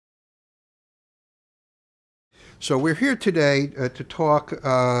So we're here today to talk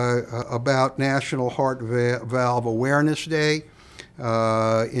about National Heart Valve Awareness Day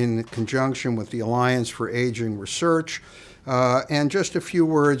in conjunction with the Alliance for Aging Research, and just a few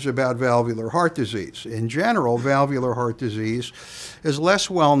words about valvular heart disease. In general, valvular heart disease is less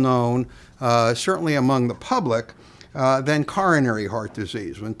well known, certainly among the public, than coronary heart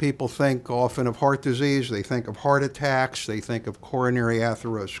disease. When people think often of heart disease, they think of heart attacks, they think of coronary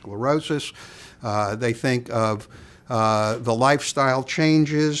atherosclerosis, they think of the lifestyle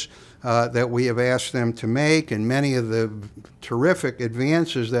changes that we have asked them to make, and many of the terrific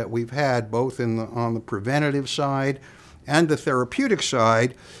advances that we've had both on the preventative side and the therapeutic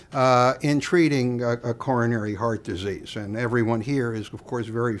side in treating a coronary heart disease. And everyone here is, of course,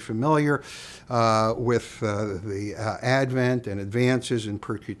 very familiar with the advent and advances in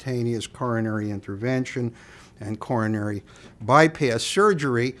percutaneous coronary intervention and coronary bypass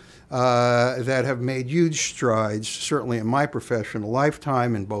surgery that have made huge strides, certainly in my professional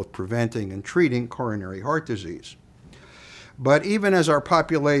lifetime, in both preventing and treating coronary heart disease. But even as our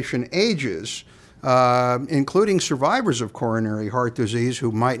population ages, including survivors of coronary heart disease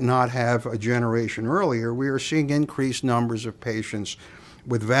who might not have a generation earlier, we are seeing increased numbers of patients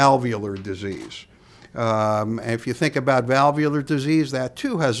with valvular disease. If you think about valvular disease, that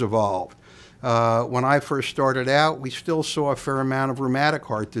too has evolved. When I first started out, we still saw a fair amount of rheumatic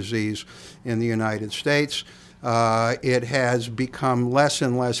heart disease in the United States. It has become less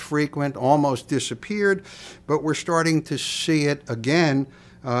and less frequent, almost disappeared, but we're starting to see it again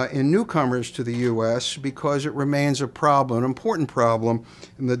in newcomers to the U.S. because it remains a problem, an important problem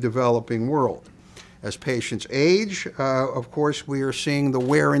in the developing world. As patients age, of course, we are seeing the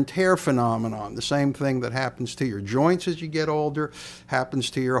wear and tear phenomenon. The same thing that happens to your joints as you get older happens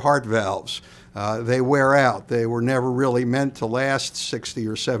to your heart valves. They wear out. They were never really meant to last 60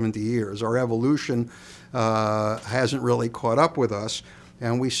 or 70 years. Our evolution hasn't really caught up with us,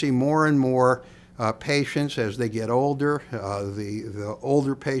 and we see more and more patients as they get older, the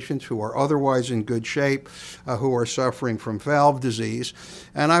older patients who are otherwise in good shape, who are suffering from valve disease.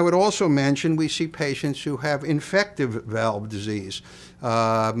 And I would also mention we see patients who have infective valve disease,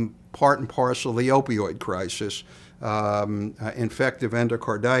 part and parcel of the opioid crisis, infective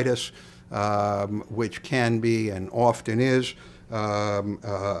endocarditis, which can be and often is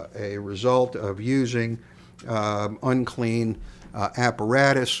a result of using unclean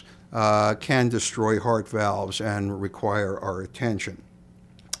apparatus, can destroy heart valves and require our attention.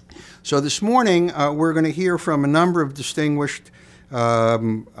 So this morning, we're going to hear from a number of distinguished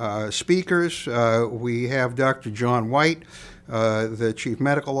speakers. We have Dr. John Whyte, the Chief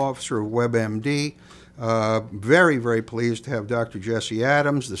Medical Officer of WebMD. Very, very pleased to have Dr. Jesse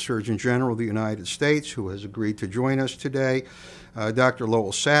Adams, the Surgeon General of the United States, who has agreed to join us today. Dr.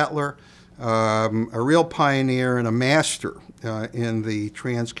 Lowell Satler, a real pioneer and a master in the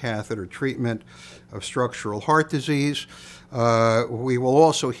transcatheter treatment of structural heart disease. We will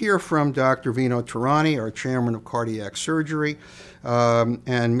also hear from Dr. Vinod Thourani, our chairman of cardiac surgery,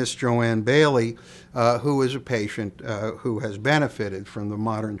 and Miss Joanne Bailey, who is a patient who has benefited from the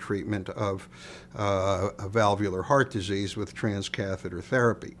modern treatment of valvular heart disease with transcatheter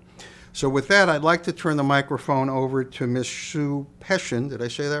therapy. So with that, I'd like to turn the microphone over to Ms. Sue Peschin, did I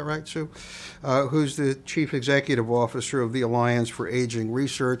say that right, Sue? Who's the Chief Executive Officer of the Alliance for Aging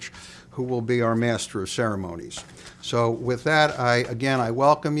Research, who will be our Master of Ceremonies. So with that, I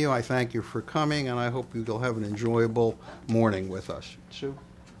welcome you, I thank you for coming, and I hope you'll have an enjoyable morning with us. Sue?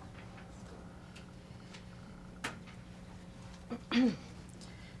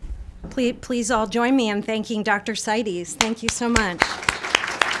 Please all join me in thanking Dr. Seides. Thank you so much.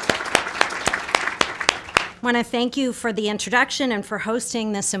 I want to thank you for the introduction and for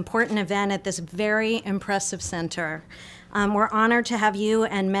hosting this important event at this very impressive center. We're honored to have you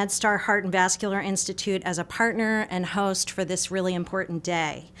and MedStar Heart and Vascular Institute as a partner and host for this really important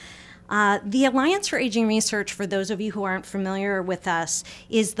day. The Alliance for Aging Research, for those of you who aren't familiar with us,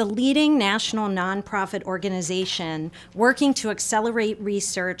 is the leading national nonprofit organization working to accelerate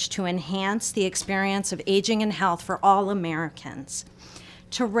research to enhance the experience of aging and health for all Americans.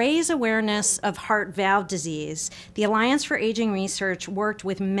 To raise awareness of heart valve disease, the Alliance for Aging Research worked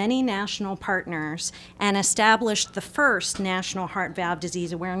with many national partners and established the first National Heart Valve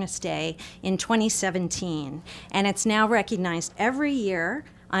Disease Awareness Day in 2017. And it's now recognized every year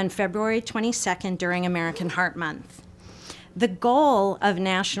on February 22nd during American Heart Month. The goal of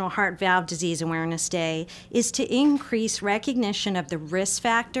National Heart Valve Disease Awareness Day is to increase recognition of the risk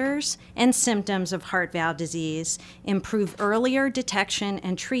factors and symptoms of heart valve disease, improve earlier detection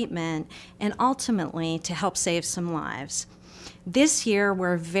and treatment, and ultimately to help save some lives. This year,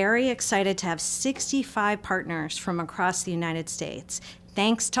 we're very excited to have 65 partners from across the United States.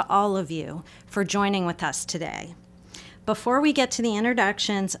 Thanks to all of you for joining with us today. Before we get to the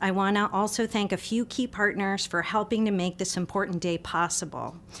introductions, I want to also thank a few key partners for helping to make this important day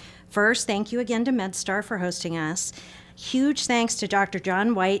possible. First, thank you again to MedStar for hosting us. Huge thanks to Dr.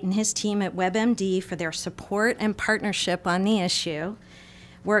 John Whyte and his team at WebMD for their support and partnership on the issue.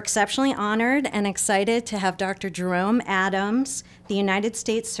 We're exceptionally honored and excited to have Dr. Jerome Adams, the United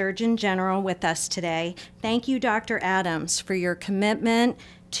States Surgeon General, with us today. Thank you, Dr. Adams, for your commitment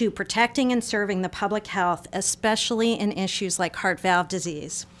to protecting and serving the public health, especially in issues like heart valve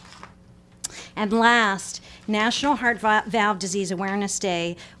disease. And last, National Heart Valve Disease Awareness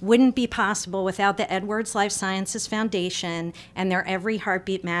Day wouldn't be possible without the Edwards Life Sciences Foundation and their Every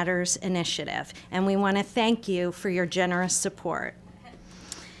Heartbeat Matters initiative. And we want to thank you for your generous support.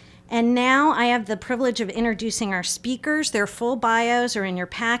 And now I have the privilege of introducing our speakers. Their full bios are in your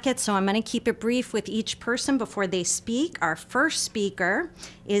packet, so I'm going to keep it brief with each person before they speak. Our first speaker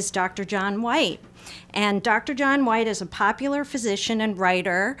is Dr. John Whyte. And Dr. John Whyte is a popular physician and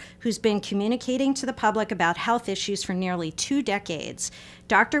writer who's been communicating to the public about health issues for nearly 2 decades.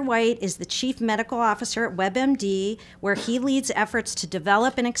 Dr. Whyte is the Chief Medical Officer at WebMD, where he leads efforts to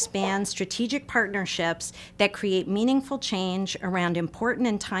develop and expand strategic partnerships that create meaningful change around important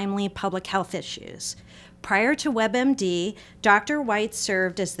and timely public health issues. Prior to WebMD, Dr. Whyte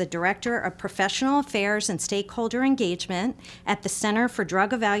served as the Director of Professional Affairs and Stakeholder Engagement at the Center for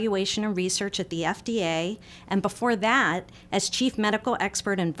Drug Evaluation and Research at the FDA, and before that, as Chief Medical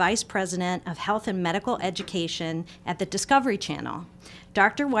Expert and Vice President of Health and Medical Education at the Discovery Channel.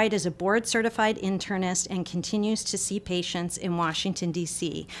 Dr. Whyte is a board-certified internist and continues to see patients in Washington,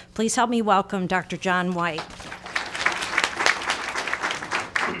 D.C. Please help me welcome Dr. John Whyte.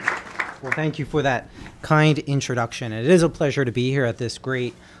 Well, thank you for that kind introduction. It is a pleasure to be here at this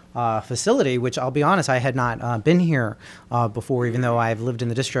great facility, which I'll be honest, I had not been here before, even though I've lived in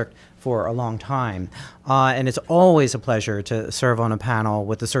the district for a long time. And it's always a pleasure to serve on a panel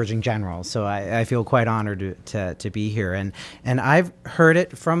with the Surgeon General. So I feel quite honored to be here. And I've heard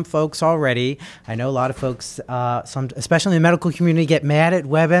it from folks already. I know a lot of folks, especially in the medical community, get mad at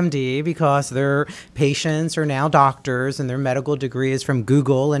WebMD because their patients are now doctors and their medical degree is from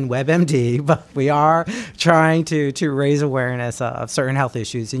Google and WebMD. But we are trying to raise awareness of certain health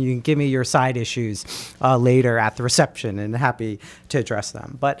issues. And you can give me your side issues later at the reception, and happy to address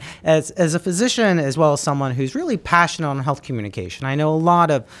them. But as a physician, as well as someone who's really passionate on health communication, I know a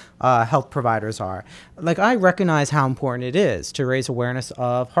lot of health providers are. Like, I recognize how important it is to raise awareness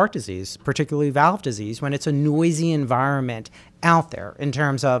of heart disease, particularly valve disease, when it's a noisy environment out there in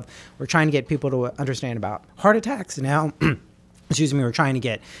terms of we're trying to get people to understand about heart attacks now. Excuse me, we're trying to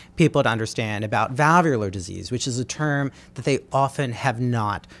get people to understand about valvular disease, which is a term that they often have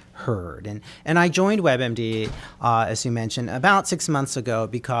not heard. And I joined WebMD, as you mentioned, about 6 months ago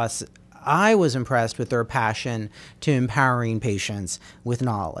because I was impressed with their passion to empowering patients with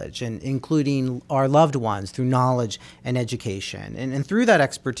knowledge, and including our loved ones through knowledge and education. And through that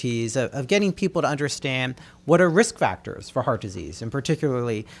expertise of getting people to understand what are risk factors for heart disease, and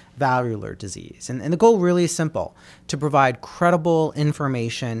particularly valvular disease. And the goal really is simple: to provide credible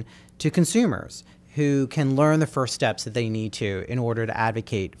information to consumers who can learn the first steps that they need to in order to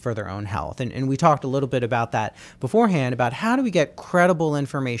advocate for their own health. And we talked a little bit about that beforehand, about how do we get credible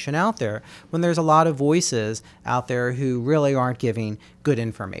information out there when there's a lot of voices out there who really aren't giving good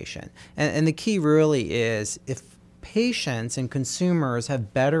information. And the key really is, if patients and consumers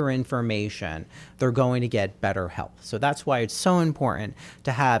have better information, they're going to get better health. So that's why it's so important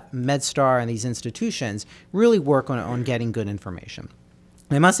to have MedStar and these institutions really work on getting good information.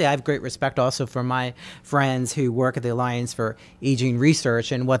 I must say I have great respect also for my friends who work at the Alliance for Aging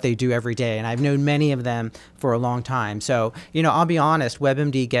Research and what they do every day. And I've known many of them for a long time. So, you know, I'll be honest,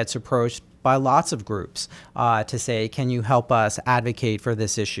 WebMD gets approached by lots of groups to say, can you help us advocate for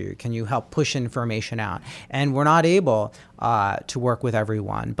this issue? Can you help push information out? And we're not able to work with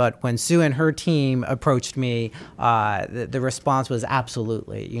everyone. But when Sue and her team approached me, the response was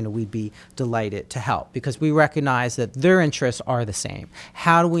absolutely, you know, we'd be delighted to help, because we recognize that their interests are the same.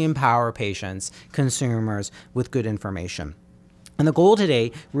 How do we empower patients, consumers, with good information? And the goal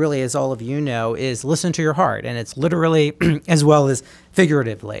today, really, as all of you know, is listen to your heart. And it's literally as well as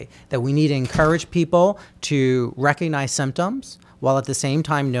figuratively, that we need to encourage people to recognize symptoms, while at the same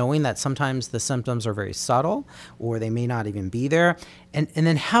time knowing that sometimes the symptoms are very subtle or they may not even be there. And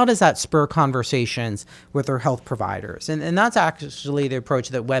then how does that spur conversations with their health providers? And that's actually the approach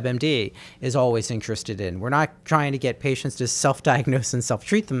that WebMD is always interested in. We're not trying to get patients to self-diagnose and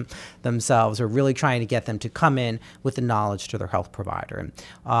self-treat themselves. We're really trying to get them to come in with the knowledge to their health provider. And,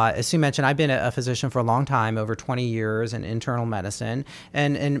 as Sue mentioned, I've been a physician for a long time, over 20 years in internal medicine.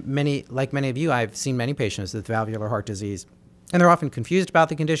 And like many of you, I've seen many patients with valvular heart disease. And they're often confused about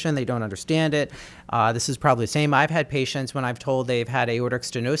the condition. They don't understand it. This is probably the same. I've had patients when I've told they've had aortic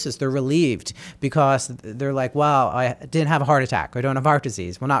stenosis, they're relieved because they're like, wow, I didn't have a heart attack. I don't have heart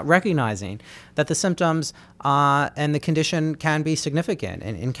disease. We're not recognizing that the symptoms and the condition can be significant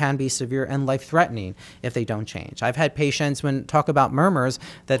and can be severe and life-threatening if they don't change. I've had patients when talk about murmurs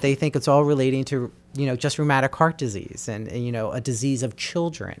that they think it's all relating to just rheumatic heart disease and a disease of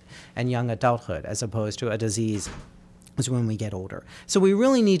children and young adulthood as opposed to a disease is when we get older. So we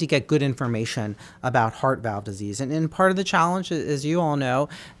really need to get good information about heart valve disease. And part of the challenge, as you all know,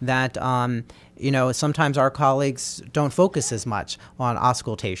 that sometimes our colleagues don't focus as much on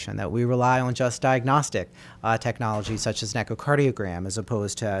auscultation, that we rely on just diagnostic technology such as an echocardiogram as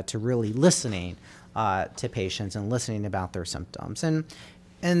opposed to really listening to patients and listening about their symptoms.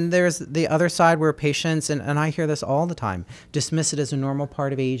 And there's the other side where patients, and I hear this all the time, dismiss it as a normal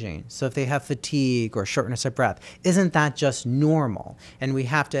part of aging. So if they have fatigue or shortness of breath, isn't that just normal? And we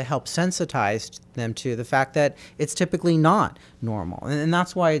have to help sensitize them to the fact that it's typically not normal. And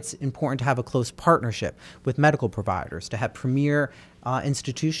that's why it's important to have a close partnership with medical providers, to have premier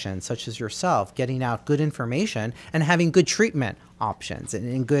institutions such as yourself getting out good information and having good treatment options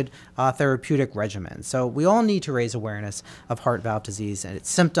and good therapeutic regimens. So we all need to raise awareness of heart valve disease and its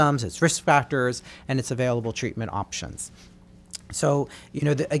symptoms, its risk factors, and its available treatment options. So,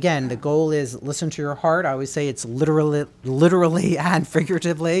 again, the goal is listen to your heart. I always say it's literally and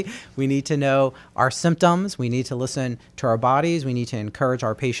figuratively. We need to know our symptoms. We need to listen to our bodies. We need to encourage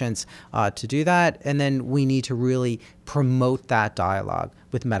our patients to do that. And then we need to really promote that dialogue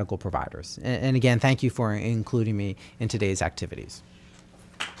with medical providers. And again, thank you for including me in today's activities.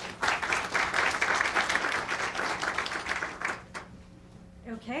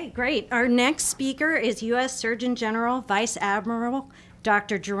 Okay, great. Our next speaker is U.S. Surgeon General Vice Admiral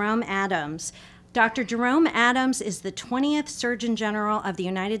Dr. Jerome Adams. Dr. Jerome Adams is the 20th Surgeon General of the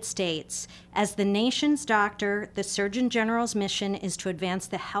United States. As the nation's doctor, the Surgeon General's mission is to advance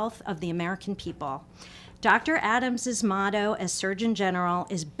the health of the American people. Dr. Adams's motto as Surgeon General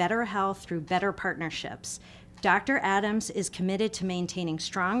is better health through better partnerships. Dr. Adams is committed to maintaining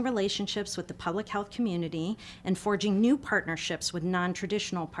strong relationships with the public health community and forging new partnerships with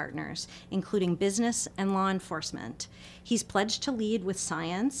non-traditional partners, including business and law enforcement. He's pledged to lead with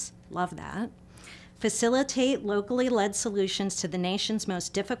science, love that, facilitate locally led solutions to the nation's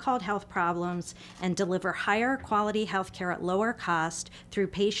most difficult health problems, and deliver higher quality healthcare at lower cost through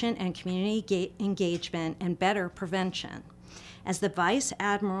patient and community engagement and better prevention. As the Vice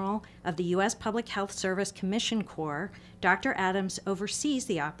Admiral of the U.S. Public Health Service Commission Corps, Dr. Adams oversees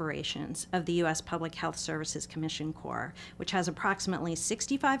the operations of the U.S. Public Health Services Commission Corps, which has approximately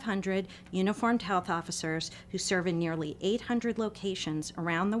 6,500 uniformed health officers who serve in nearly 800 locations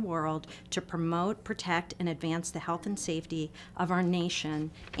around the world to promote, protect, and advance the health and safety of our nation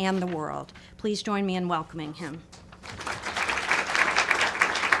and the world. Please join me in welcoming him.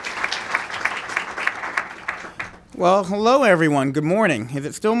 Well, hello, everyone. Good morning. Is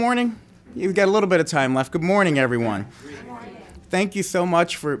it still morning? You've got a little bit of time left. Good morning, everyone. Good morning. Thank you so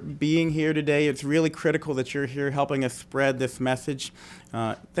much for being here today. It's really critical that you're here helping us spread this message.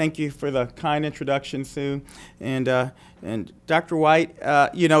 Thank you for the kind introduction, Sue. And Dr. Whyte,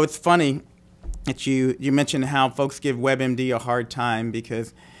 it's funny that you mentioned how folks give WebMD a hard time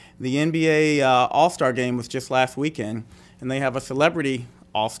because the NBA All-Star game was just last weekend, and they have a celebrity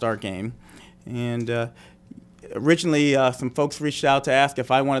All-Star game. And originally, some folks reached out to ask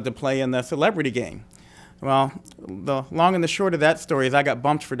if I wanted to play in the celebrity game. Well, the long and the short of that story is I got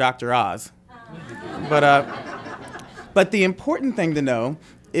bumped for Dr. Oz. But the important thing to know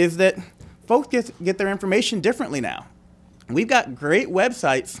is that folks get their information differently now. We've got great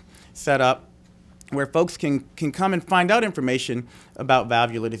websites set up where folks can come and find out information about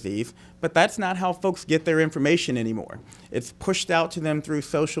valvular disease, but that's not how folks get their information anymore. It's pushed out to them through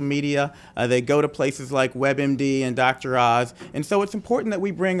social media. They go to places like WebMD and Dr. Oz, and so it's important that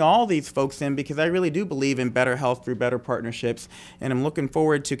we bring all these folks in because I really do believe in better health through better partnerships, and I'm looking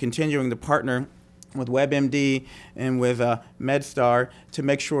forward to continuing to partner with WebMD and with MedStar to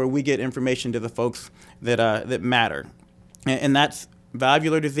make sure we get information to the folks that matter. And that's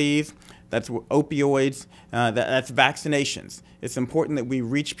valvular disease, that's opioids, that's vaccinations. It's important that we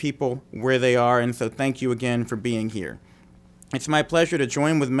reach people where they are, and so thank you again for being here. It's my pleasure to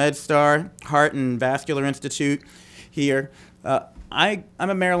join with MedStar, Heart and Vascular Institute here. I'm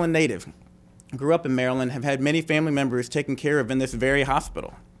a Maryland native. Grew up in Maryland, have had many family members taken care of in this very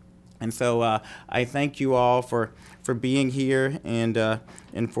hospital. And so I thank you all for being here and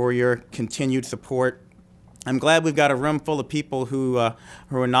for your continued support. I'm glad we've got a room full of people who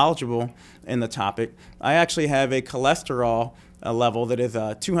are knowledgeable in the topic. I actually have a cholesterol level that is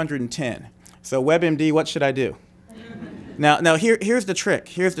 210. So WebMD, what should I do? Now here's the trick.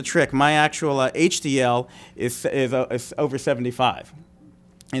 Here's the trick. My actual HDL is over 75.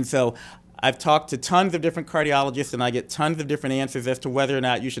 And so I've talked to tons of different cardiologists, and I get tons of different answers as to whether or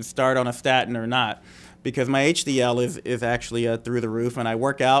not you should start on a statin or not, because my HDL is actually through the roof, and I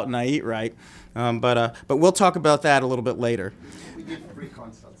work out and I eat right. But we'll talk about that a little bit later. We give free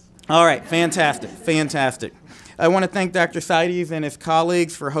consults. All right, fantastic, fantastic. I want to thank Dr. Seides and his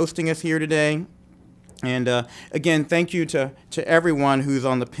colleagues for hosting us here today. And again, thank you to everyone who's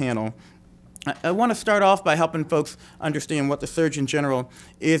on the panel. I want to start off by helping folks understand what the Surgeon General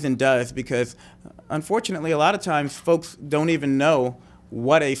is and does, because unfortunately a lot of times folks don't even know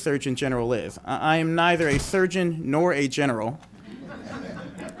what a Surgeon General is. I am neither a surgeon nor a general.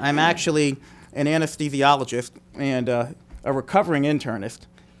 I'm actually an anesthesiologist and a recovering internist.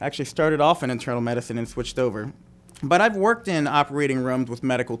 I actually started off in internal medicine and switched over. But I've worked in operating rooms with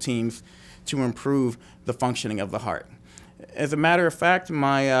medical teams to improve the functioning of the heart. As a matter of fact,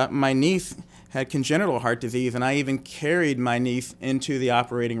 my niece had congenital heart disease, and I even carried my niece into the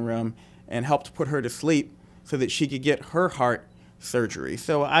operating room and helped put her to sleep so that she could get her heart surgery.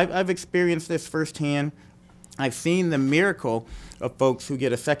 So I've experienced this firsthand. I've seen the miracle of folks who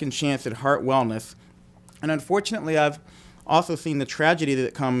get a second chance at heart wellness. And unfortunately, I've also seen the tragedy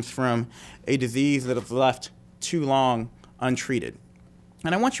that comes from a disease that has left too long untreated.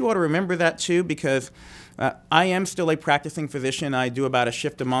 And I want you all to remember that too, because I am still a practicing physician. I do about a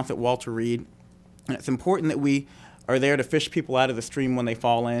shift a month at Walter Reed. And it's important that we are there to fish people out of the stream when they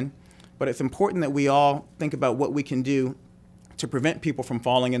fall in. But it's important that we all think about what we can do to prevent people from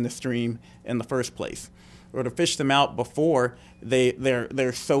falling in the stream in the first place, or to fish them out before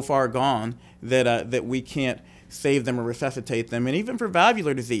they're so far gone that we can't save them or resuscitate them. And even for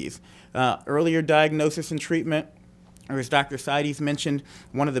valvular disease, earlier diagnosis and treatment, or as Dr. Seides mentioned,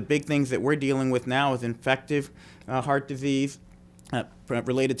 one of the big things that we're dealing with now is infective heart disease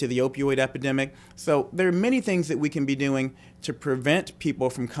related to the opioid epidemic. So there are many things that we can be doing to prevent people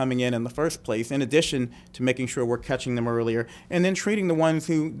from coming in the first place, in addition to making sure we're catching them earlier and then treating the ones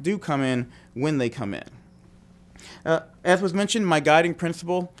who do come in when they come in. As was mentioned, my guiding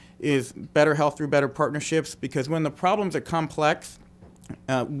principle is better health through better partnerships, because when the problems are complex,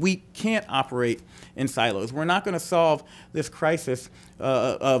 we can't operate in silos. We're not going to solve this crisis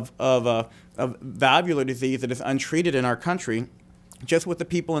of valvular disease that is untreated in our country just with the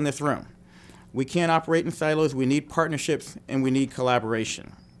people in this room. We can't operate in silos. We need partnerships and we need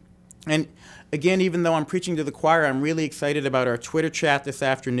collaboration. And again, even though I'm preaching to the choir, I'm really excited about our Twitter chat this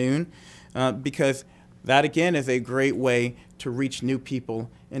afternoon because that, again, is a great way to reach new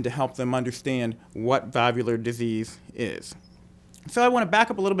people and to help them understand what valvular disease is. So I want to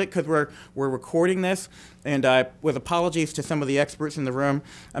back up a little bit because we're recording this, and with apologies to some of the experts in the room,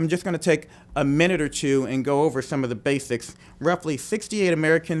 I'm just going to take a minute or two and go over some of the basics. Roughly 68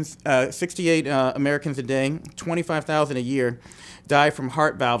 Americans a day, 25,000 a year, die from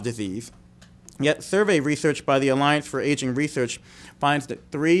heart valve disease. Yet survey research by the Alliance for Aging Research finds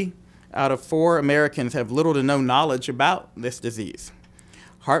that 3 out of 4 Americans have little to no knowledge about this disease.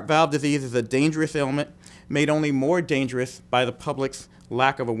 Heart valve disease is a dangerous ailment, made only more dangerous by the public's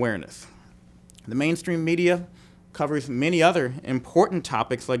lack of awareness. The mainstream media covers many other important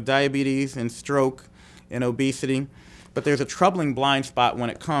topics like diabetes and stroke and obesity, but there's a troubling blind spot when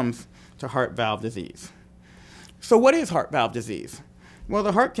it comes to heart valve disease. So what is heart valve disease? Well,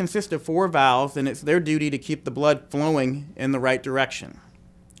 the heart consists of 4 valves, and it's their duty to keep the blood flowing in the right direction.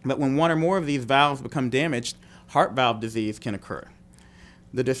 But when one or more of these valves become damaged, heart valve disease can occur.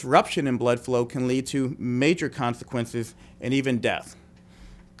 The disruption in blood flow can lead to major consequences and even death.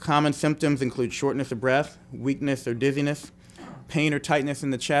 Common symptoms include shortness of breath, weakness or dizziness, pain or tightness in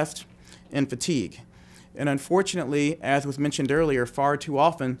the chest, and fatigue. And unfortunately, as was mentioned earlier, far too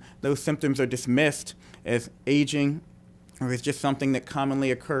often those symptoms are dismissed as aging or as just something that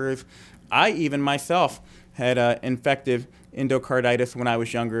commonly occurs. I even myself had infective endocarditis when I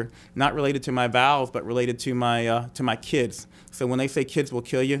was younger, not related to my valves, but related to my kids. So when they say kids will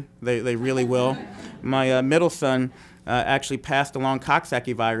kill you, they really will. My middle son actually passed along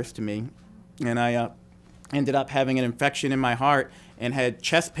Coxsackie virus to me, and I ended up having an infection in my heart and had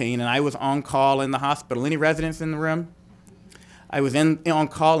chest pain, and I was on call in the hospital. Any residents in the room? I was on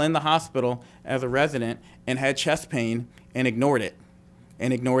call in the hospital as a resident and had chest pain and ignored it,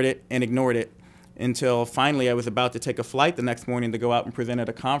 and ignored it, and ignored it, until finally I was about to take a flight the next morning to go out and present at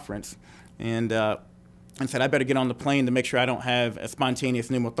a conference, and said I better get on the plane to make sure I don't have a spontaneous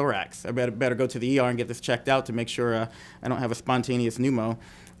pneumothorax. I better go to the ER and get this checked out to make sure I don't have a spontaneous pneumo,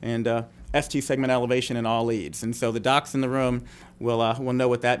 and ST segment elevation in all leads. And so the docs in the room will know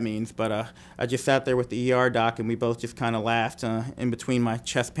what that means, but I just sat there with the ER doc, and we both just kind of laughed in between my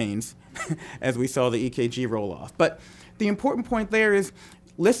chest pains as we saw the EKG roll off. But the important point there is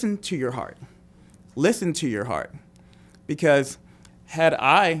listen to your heart. Listen to your heart, because had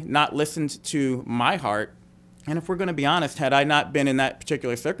I not listened to my heart, and if we're going to be honest, had I not been in that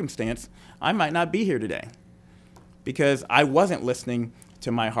particular circumstance, I might not be here today, because I wasn't listening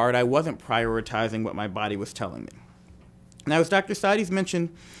to my heart. I wasn't prioritizing what my body was telling me. Now, as Dr. Seides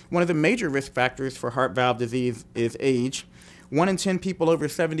mentioned, one of the major risk factors for heart valve disease is age. 1 in 10 people over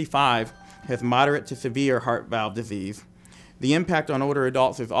 75 has moderate to severe heart valve disease. The impact on older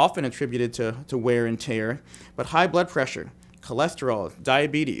adults is often attributed to wear and tear, but high blood pressure, cholesterol,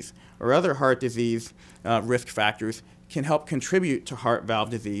 diabetes, or other heart disease risk factors can help contribute to heart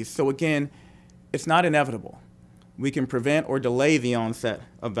valve disease. So again, it's not inevitable. We can prevent or delay the onset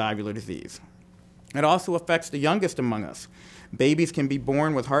of valvular disease. It also affects the youngest among us. Babies can be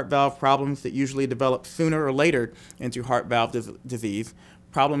born with heart valve problems that usually develop sooner or later into heart valve disease,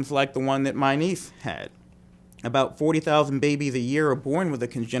 problems like the one that my niece had. About 40,000 babies a year are born with a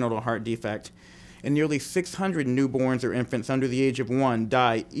congenital heart defect, and nearly 600 newborns or infants under the age of 1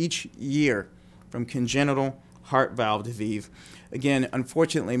 die each year from congenital heart valve disease. Again,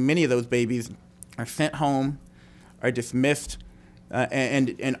 unfortunately, many of those babies are sent home, are dismissed,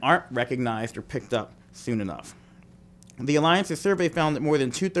 and aren't recognized or picked up soon enough. The Alliance's survey found that more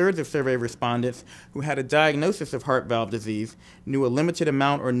than 2/3 of survey respondents who had a diagnosis of heart valve disease knew a limited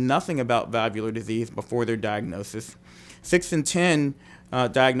amount or nothing about valvular disease before their diagnosis. 6 in 10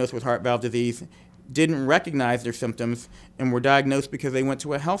 diagnosed with heart valve disease didn't recognize their symptoms and were diagnosed because they went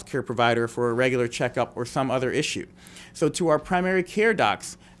to a healthcare provider for a regular checkup or some other issue. So to our primary care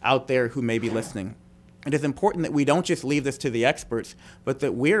docs out there who may be listening, it is important that we don't just leave this to the experts, but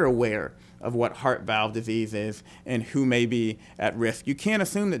that we're aware of what heart valve disease is and who may be at risk. You can't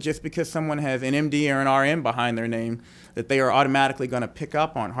assume that just because someone has an MD or an RN behind their name that they are automatically going to pick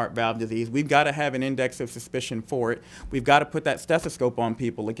up on heart valve disease. We've got to have an index of suspicion for it. We've got to put that stethoscope on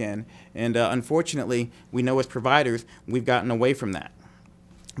people again. And unfortunately, we know as providers, we've gotten away from that.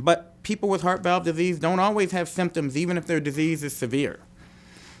 But people with heart valve disease don't always have symptoms, even if their disease is severe.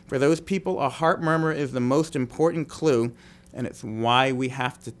 For those people, a heart murmur is the most important clue, and it's why we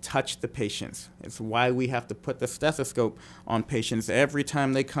have to touch the patients. It's why we have to put the stethoscope on patients every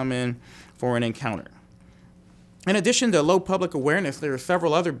time they come in for an encounter. In addition to low public awareness, there are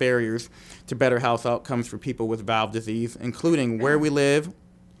several other barriers to better health outcomes for people with valve disease, including where we live,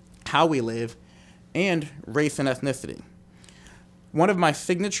 how we live, and race and ethnicity. One of my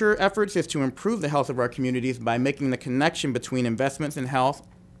signature efforts is to improve the health of our communities by making the connection between investments in health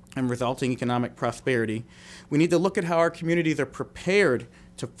and resulting economic prosperity. We need to look at how our communities are prepared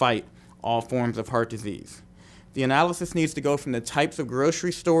to fight all forms of heart disease. The analysis needs to go from the types of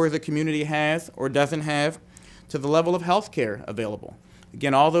grocery stores a community has or doesn't have to the level of health care available.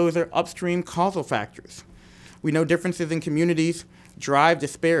 Again, all those are upstream causal factors. We know differences in communities drive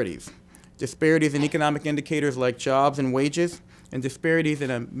disparities. Disparities in economic indicators like jobs and wages, and disparities in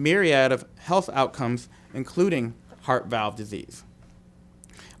a myriad of health outcomes, including heart valve disease.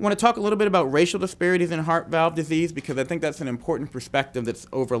 I want to talk a little bit about racial disparities in heart valve disease because I think that's an important perspective that's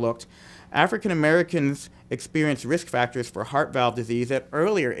overlooked. African Americans experience risk factors for heart valve disease at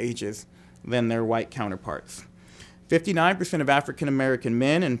earlier ages than their white counterparts. 59% of African American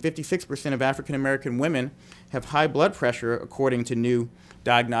men and 56% of African American women have high blood pressure according to new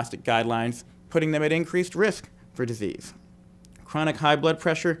diagnostic guidelines, putting them at increased risk for disease. Chronic high blood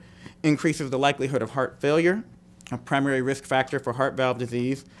pressure increases the likelihood of heart failure, a primary risk factor for heart valve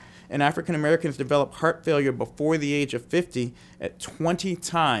disease, and African Americans develop heart failure before the age of 50 at 20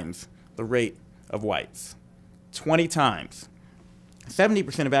 times the rate of whites. 20 times.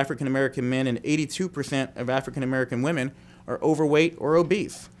 70% of African American men and 82% of African American women are overweight or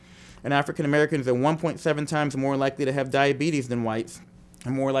obese. And African Americans are 1.7 times more likely to have diabetes than whites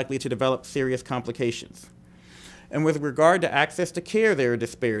and more likely to develop serious complications. And with regard to access to care, there are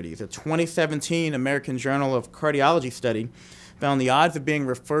disparities. A 2017 American Journal of Cardiology study found the odds of being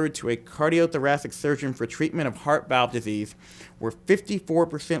referred to a cardiothoracic surgeon for treatment of heart valve disease were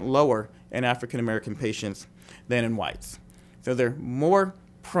 54% lower in African American patients than in whites. So they're more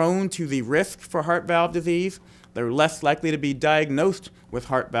prone to the risk for heart valve disease, they're less likely to be diagnosed with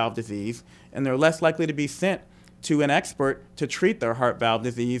heart valve disease, and they're less likely to be sent to an expert to treat their heart valve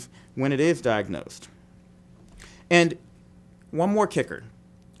disease when it is diagnosed. And one more kicker.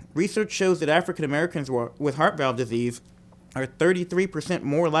 Research shows that African Americans with heart valve disease are 33%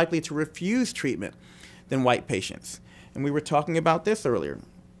 more likely to refuse treatment than white patients. And we were talking about this earlier.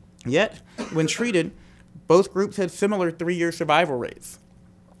 Yet, when treated, both groups had similar 3-year survival rates.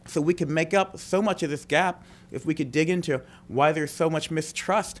 So we could make up so much of this gap if we could dig into why there's so much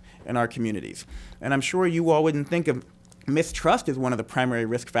mistrust in our communities. And I'm sure you all wouldn't think of mistrust as one of the primary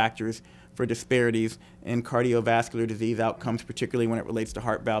risk factors for disparities in cardiovascular disease outcomes, particularly when it relates to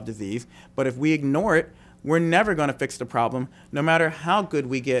heart valve disease. But if we ignore it, we're never going to fix the problem, no matter how good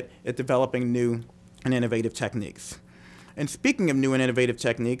we get at developing new and innovative techniques. And speaking of new and innovative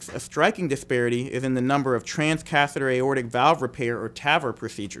techniques, a striking disparity is in the number of transcatheter aortic valve repair, or TAVR,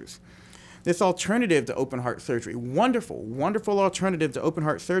 procedures. This alternative to open heart surgery, wonderful, wonderful alternative to open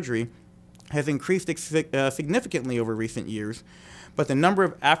heart surgery, has increased significantly over recent years, but the number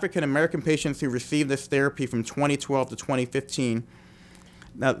of African American patients who received this therapy from 2012 to 2015,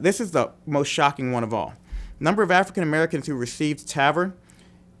 now this is the most shocking one of all. Number of African Americans who received TAVR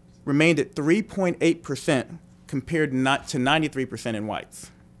remained at 3.8% compared to 93% in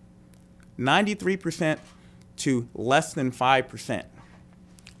whites. 93% to less than 5%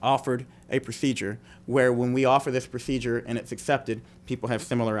 offered a procedure where when we offer this procedure and it's accepted, people have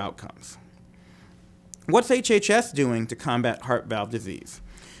similar outcomes. What's HHS doing to combat heart valve disease?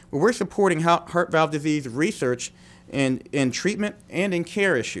 Well, we're supporting heart valve disease research in treatment and in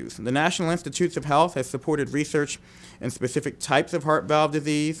care issues. The National Institutes of Health has supported research in specific types of heart valve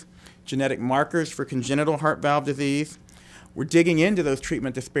disease, genetic markers for congenital heart valve disease. We're digging into those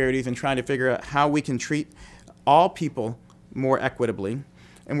treatment disparities and trying to figure out how we can treat all people more equitably.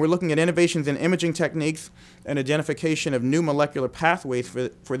 And we're looking at innovations in imaging techniques and identification of new molecular pathways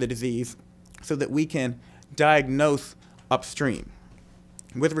for the disease so that we can diagnose upstream.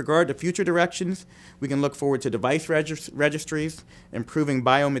 With regard to future directions, we can look forward to device registries, improving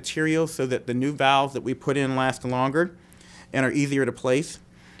biomaterials so that the new valves that we put in last longer and are easier to place,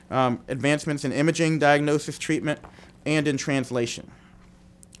 advancements in imaging, diagnosis, treatment, and in translation.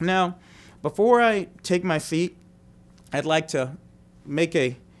 Now, before I take my seat, I'd like to make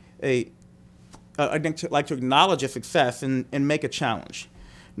I'd like to acknowledge a success and make a challenge.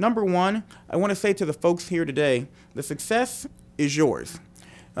 Number one, I want to say to the folks here today, the success is yours.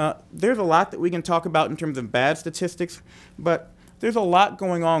 There's a lot that we can talk about in terms of bad statistics, but there's a lot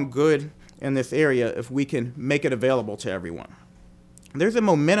going on good in this area if we can make it available to everyone. There's a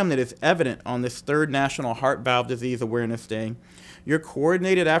momentum that is evident on this third National Heart Valve Disease Awareness Day. Your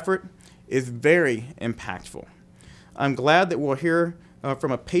coordinated effort is very impactful. I'm glad that we'll hear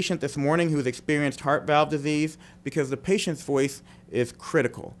from a patient this morning who's experienced heart valve disease, because the patient's voice is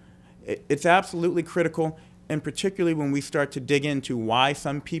critical. It's absolutely critical, and particularly when we start to dig into why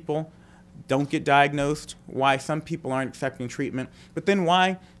some people don't get diagnosed, why some people aren't accepting treatment, but then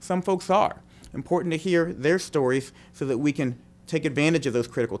why some folks are. Important to hear their stories so that we can take advantage of those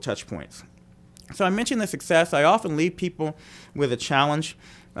critical touch points. So I mentioned the success. I often leave people with a challenge.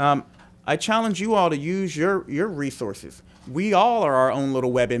 I challenge you all to use your resources. We all are our own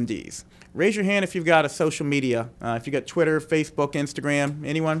little WebMDs. Raise your hand if you've got a social media, if you've got Twitter, Facebook, Instagram,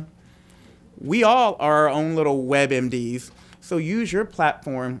 anyone? We all are our own little WebMDs, so use your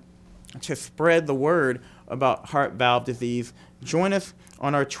platform to spread the word about heart valve disease. Join us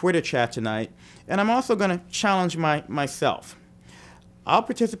on our Twitter chat tonight, and I'm also going to challenge myself. I'll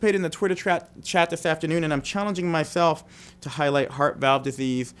participate in the Twitter chat this afternoon, and I'm challenging myself to highlight heart valve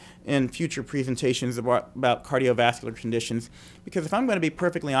disease in future presentations about cardiovascular conditions, because if I'm going to be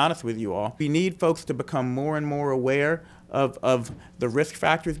perfectly honest with you all, we need folks to become more and more aware of the risk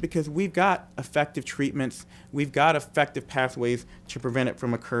factors, because we've got effective treatments, we've got effective pathways to prevent it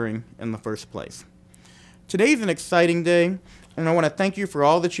from occurring in the first place. Today's an exciting day, and I want to thank you for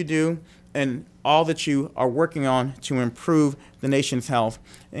all that you do and all that you are working on to improve the nation's health.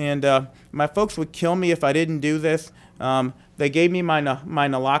 And my folks would kill me if I didn't do this. They gave me my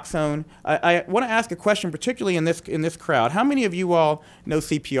naloxone. I want to ask a question, particularly in this crowd. How many of you all know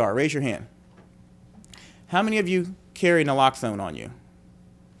CPR? Raise your hand. How many of you carry naloxone on you?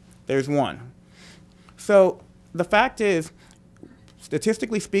 There's one. So the fact is,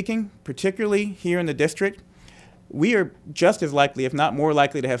 statistically speaking, particularly here in the district, we are just as likely, if not more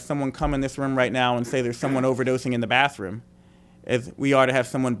likely, to have someone come in this room right now and say there's someone overdosing in the bathroom as we are to have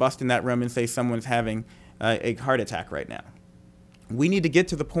someone bust in that room and say someone's having a heart attack right now. We need to get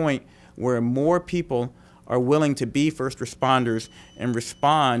to the point where more people are willing to be first responders and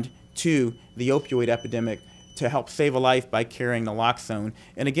respond to the opioid epidemic to help save a life by carrying naloxone.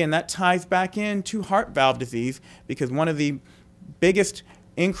 And again, that ties back into heart valve disease, because one of the biggest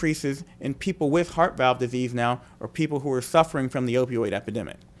increases in people with heart valve disease now are people who are suffering from the opioid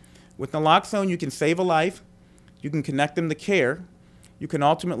epidemic. With naloxone, you can save a life, you can connect them to care, you can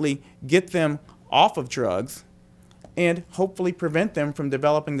ultimately get them off of drugs, and hopefully prevent them from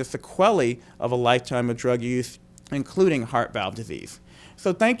developing the sequelae of a lifetime of drug use, including heart valve disease.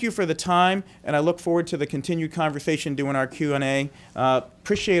 So thank you for the time, and I look forward to the continued conversation during our Q&A.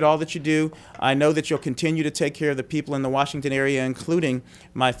 Appreciate all that you do. I know that you'll continue to take care of the people in the Washington area, including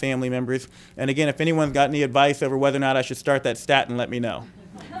my family members. And again, if anyone's got any advice over whether or not I should start that statin, let me know.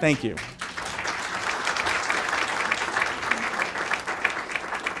 Thank you.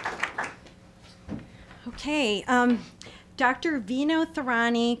 Okay, Dr. Vinod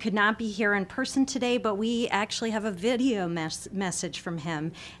Thourani could not be here in person today, but we actually have a video message from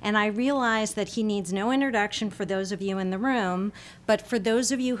him. And I realize that he needs no introduction for those of you in the room, but for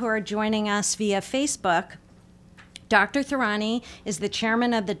those of you who are joining us via Facebook, Dr. Thourani is the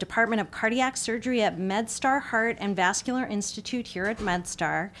chairman of the Department of Cardiac Surgery at MedStar Heart and Vascular Institute here at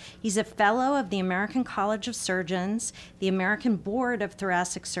MedStar. He's a fellow of the American College of Surgeons, the American Board of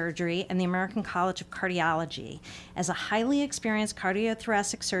Thoracic Surgery, and the American College of Cardiology. As a highly experienced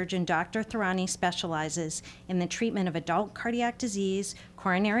cardiothoracic surgeon, Dr. Thourani specializes in the treatment of adult cardiac disease,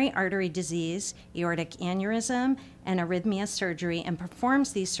 coronary artery disease, aortic aneurysm, and arrhythmia surgery, and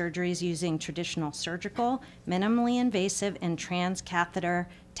performs these surgeries using traditional surgical, minimally invasive, and transcatheter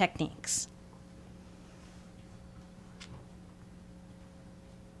techniques.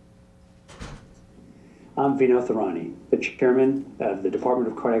 I'm Vinod Thourani, the chairman of the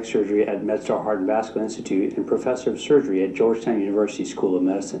Department of Cardiac Surgery at MedStar Heart and Vascular Institute and professor of surgery at Georgetown University School of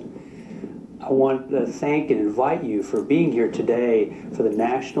Medicine. I want to thank and invite you for being here today for the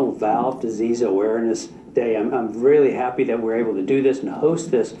National Valve Disease Awareness Day. I'm really happy that we're able to do this and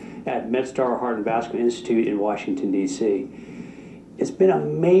host this at MedStar Heart and Vascular Institute in Washington, D.C. It's been an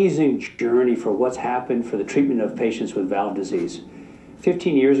amazing journey for what's happened for the treatment of patients with valve disease.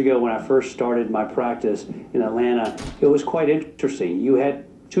 15 years ago, when I first started my practice in Atlanta, it was quite interesting. You had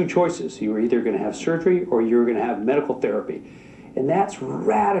two choices. You were either going to have surgery or you were going to have medical therapy. And that's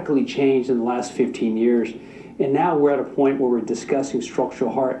radically changed in the last 15 years. And now we're at a point where we're discussing structural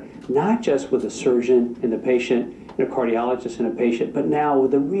heart, not just with a surgeon and a patient, and a cardiologist and a patient, but now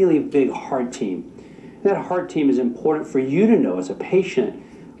with a really big heart team. And that heart team is important for you to know as a patient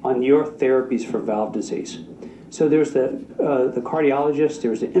on your therapies for valve disease. So there's the cardiologist,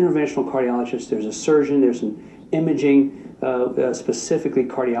 there's the interventional cardiologist, there's a surgeon, there's an imaging, specifically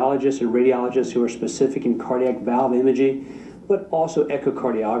cardiologists and radiologists who are specific in cardiac valve imaging, but also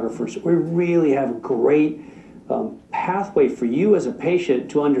echocardiographers. We really have a great pathway for you as a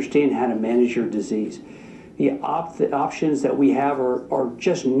patient to understand how to manage your disease. The options that we have are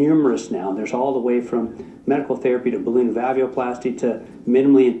just numerous now. There's all the way from medical therapy to balloon valvuloplasty to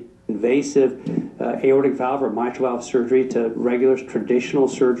minimally invasive aortic valve or mitral valve surgery to regular traditional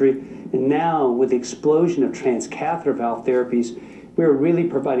surgery. And now with the explosion of transcatheter valve therapies, we're really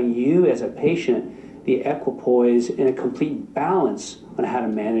providing you as a patient the equipoise and a complete balance on how to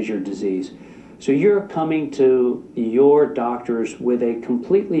manage your disease. So you're coming to your doctors with a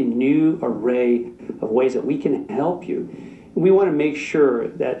completely new array of ways that we can help you. And we want to make sure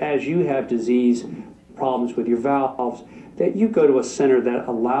that as you have disease problems with your valves, that you go to a center that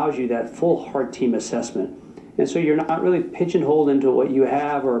allows you that full heart team assessment. And so you're not really pigeonholed into what you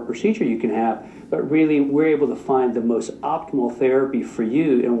have or a procedure you can have, but really we're able to find the most optimal therapy for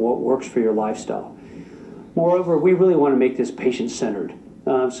you and what works for your lifestyle. Moreover, we really want to make this patient-centered.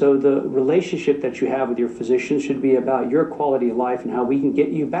 So the relationship that you have with your physician should be about your quality of life and how we can get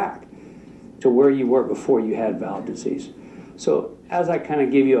you back to where you were before you had valve disease. So as I kind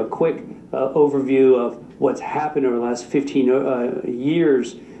of give you a quick overview of what's happened over the last 15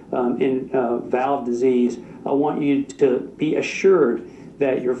 years in valve disease, I want you to be assured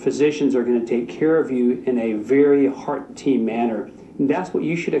that your physicians are going to take care of you in a very heart team manner. And that's what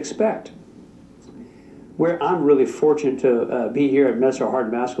you should expect. Where I'm really fortunate to be here at MedStar Heart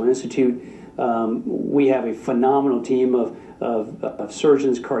and Vascular Institute, we have a phenomenal team of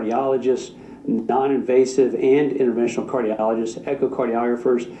surgeons, cardiologists, non-invasive and interventional cardiologists,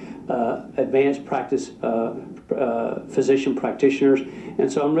 echocardiographers, advanced practice physician practitioners.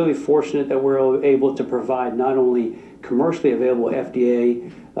 And so I'm really fortunate that we're able to provide not only commercially available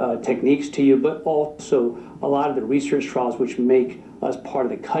FDA techniques to you, but also a lot of the research trials which make us part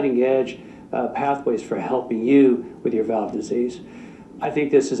of the cutting edge pathways for helping you with your valve disease. I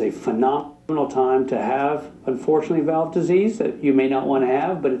think this is a phenomenal time to have, unfortunately, valve disease that you may not want to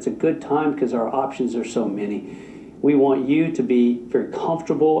have, but it's a good time because our options are so many. We want you to be very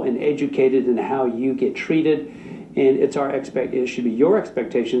comfortable and educated in how you get treated, and it should be your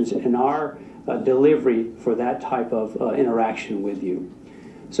expectations and our delivery for that type of interaction with you.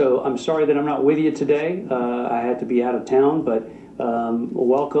 So I'm sorry that I'm not with you today. I had to be out of town, but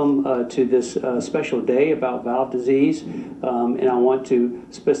welcome to this special day about valve disease, and I want to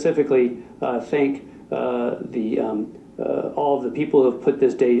specifically thank all of the people who have put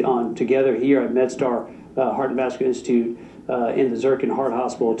this day on together here at MedStar Heart and Vascular Institute in the Zircon Heart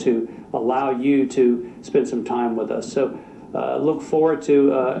Hospital to allow you to spend some time with us. So look forward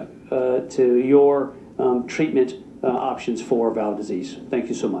to your treatment options for valve disease. Thank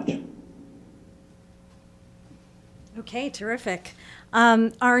you so much. Okay, terrific.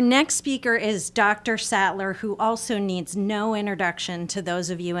 Our next speaker is Dr. Satler, who also needs no introduction to those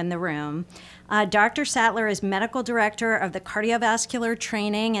of you in the room. Dr. Satler is Medical Director of the Cardiovascular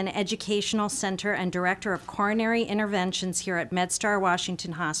Training and Educational Center and Director of Coronary Interventions here at MedStar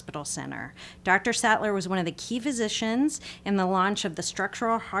Washington Hospital Center. Dr. Satler was one of the key physicians in the launch of the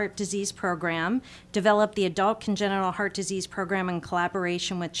Structural Heart Disease Program, developed the Adult Congenital Heart Disease Program in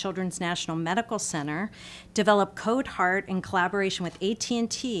collaboration with Children's National Medical Center, developed Code Heart in collaboration with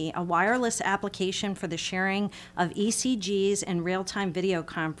AT&T, a wireless application for the sharing of ECGs and real-time video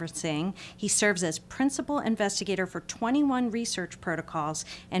conferencing. He serves as principal investigator for 21 research protocols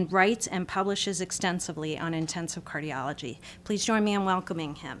and writes and publishes extensively on intensive cardiology. Please join me in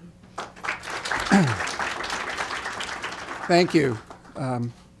welcoming him. Thank you.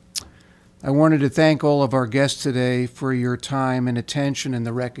 I wanted to thank all of our guests today for your time and attention and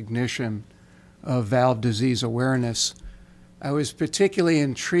the recognition of valve disease awareness. I was particularly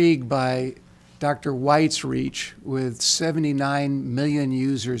intrigued by Dr. Whyte's reach with 79 million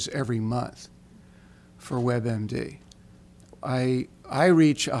users every month for WebMD. I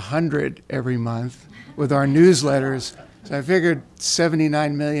reach 100 every month with our newsletters, so I figured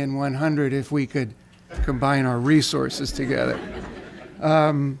 79,100,000 if we could combine our resources together.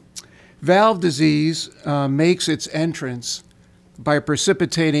 Valve disease makes its entrance by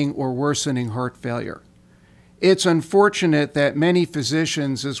precipitating or worsening heart failure. It's unfortunate that many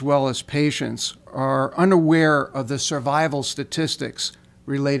physicians as well as patients are unaware of the survival statistics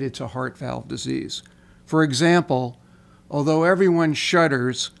related to heart valve disease. For example, although everyone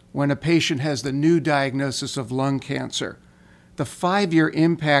shudders when a patient has the new diagnosis of lung cancer, the 5-year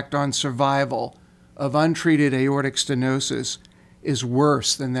impact on survival of untreated aortic stenosis is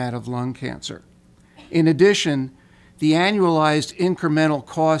worse than that of lung cancer. In addition, the annualized incremental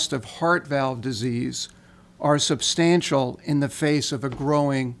cost of heart valve disease are substantial in the face of a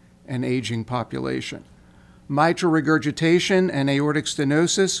growing and aging population. Mitral regurgitation and aortic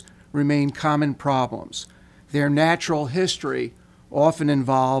stenosis remain common problems. Their natural history often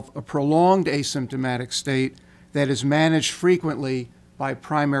involve a prolonged asymptomatic state that is managed frequently by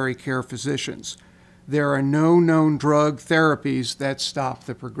primary care physicians. There are no known drug therapies that stop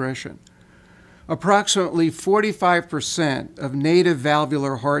the progression. Approximately 45% of native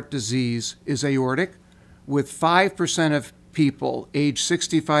valvular heart disease is aortic, with 5% of people age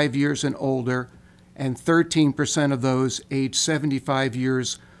 65 years and older and 13% of those age 75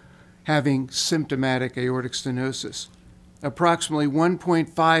 years having symptomatic aortic stenosis. Approximately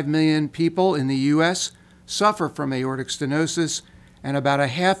 1.5 million people in the U.S. suffer from aortic stenosis, and about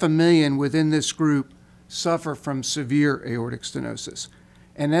 500,000 within this group suffer from severe aortic stenosis.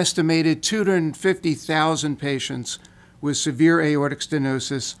 An estimated 250,000 patients with severe aortic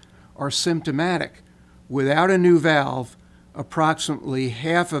stenosis are symptomatic. Without a new valve, approximately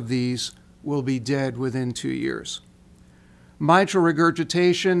half of these will be dead within 2 years. Mitral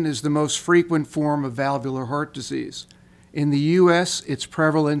regurgitation is the most frequent form of valvular heart disease. In the U.S., its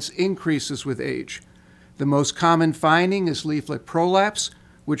prevalence increases with age. The most common finding is leaflet prolapse,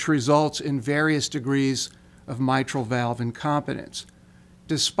 which results in various degrees of mitral valve incompetence.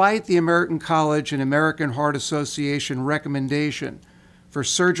 Despite the American College and American Heart Association recommendation for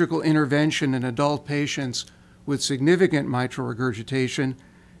surgical intervention in adult patients with significant mitral regurgitation,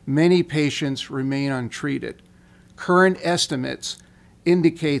 many patients remain untreated. Current estimates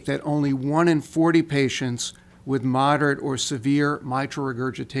indicate that only 1 in 40 patients with moderate or severe mitral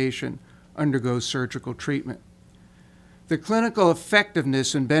regurgitation undergo surgical treatment. The clinical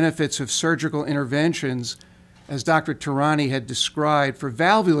effectiveness and benefits of surgical interventions, as Dr. Thourani had described, for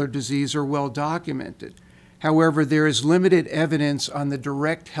valvular disease are well documented. However, there is limited evidence on the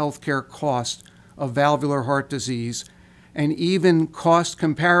direct healthcare cost of valvular heart disease and even cost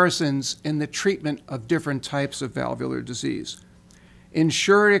comparisons in the treatment of different types of valvular disease.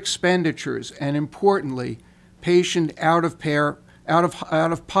 Insured expenditures and, importantly, patient out-of-pocket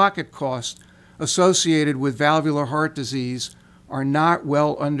costs associated with valvular heart disease are not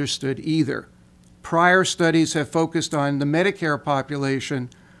well understood either. Prior studies have focused on the Medicare population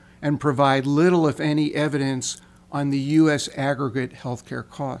and provide little, if any, evidence on the U.S. aggregate healthcare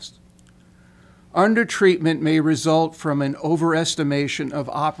cost. Undertreatment may result from an overestimation of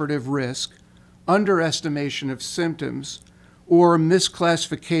operative risk, underestimation of symptoms, or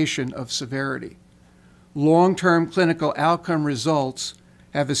misclassification of severity. Long-term clinical outcome results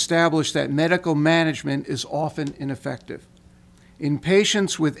have established that medical management is often ineffective. In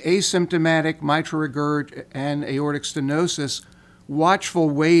patients with asymptomatic mitral regurg and aortic stenosis, watchful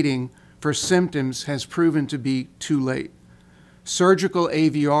waiting for symptoms has proven to be too late. Surgical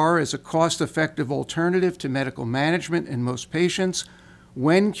AVR is a cost-effective alternative to medical management in most patients.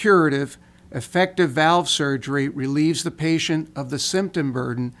 When curative, effective valve surgery relieves the patient of the symptom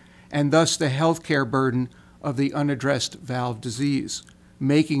burden and thus the healthcare burden of the unaddressed valve disease,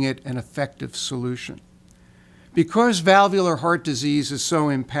 making it an effective solution. Because valvular heart disease is so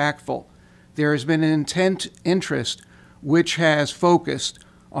impactful, there has been an intense interest which has focused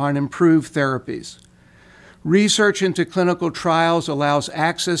on improved therapies. Research into clinical trials allows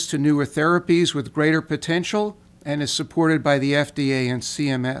access to newer therapies with greater potential and is supported by the FDA and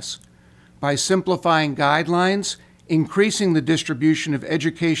CMS. By simplifying guidelines, increasing the distribution of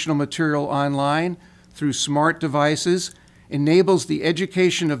educational material online through smart devices enables the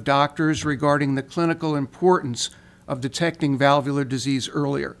education of doctors regarding the clinical importance of detecting valvular disease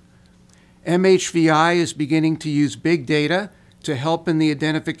earlier. MHVI is beginning to use big data to help in the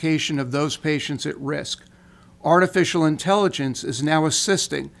identification of those patients at risk. Artificial intelligence is now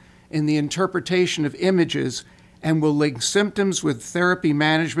assisting in the interpretation of images and will link symptoms with therapy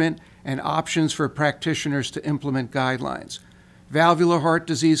management and options for practitioners to implement guidelines. Valvular heart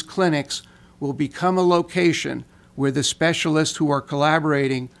disease clinics will become a location where the specialists who are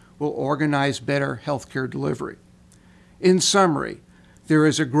collaborating will organize better healthcare delivery. In summary, there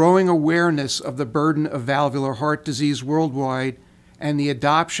is a growing awareness of the burden of valvular heart disease worldwide, and the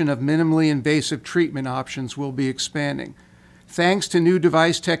adoption of minimally invasive treatment options will be expanding. Thanks to new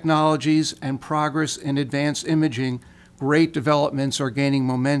device technologies and progress in advanced imaging, great developments are gaining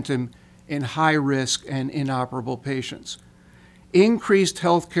momentum in high-risk and inoperable patients. Increased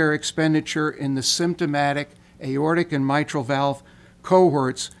healthcare expenditure in the symptomatic aortic and mitral valve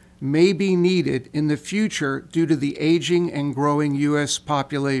cohorts may be needed in the future due to the aging and growing U.S.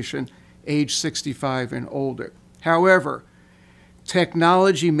 population, age 65 and older. However,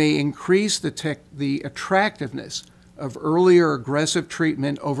 technology may increase the attractiveness of earlier aggressive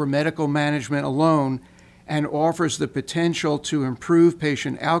treatment over medical management alone and offers the potential to improve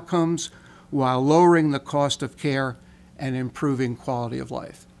patient outcomes while lowering the cost of care and improving quality of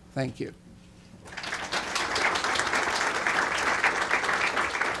life. Thank you.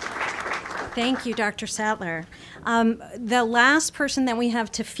 Thank you, Dr. Satler. The last person that we have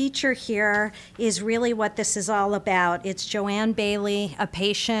to feature here is really what this is all about. It's Joanne Bailey, a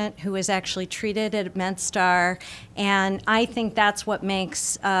patient who is actually treated at MedStar, and I think that's what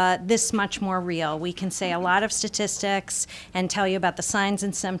makes this much more real. We can say a lot of statistics and tell you about the signs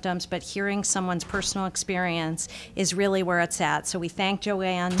and symptoms, but hearing someone's personal experience is really where it's at. So we thank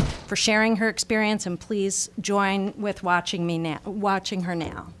Joanne for sharing her experience, and please join with watching her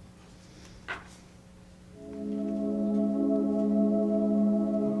now.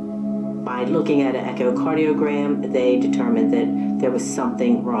 By looking at an echocardiogram, they determined that there was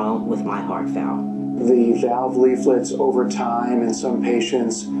something wrong with my heart valve. The valve leaflets over time in some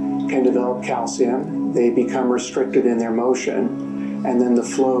patients can develop calcium. They become restricted in their motion, and then the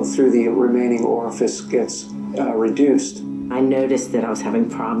flow through the remaining orifice gets reduced. I noticed that I was having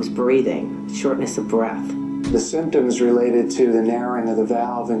problems breathing, shortness of breath. The symptoms related to the narrowing of the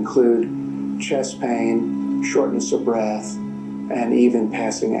valve include chest pain, shortness of breath, and even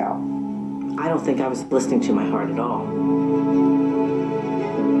passing out. I don't think I was listening to my heart at all.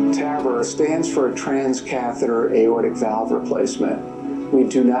 TAVR stands for transcatheter aortic valve replacement. We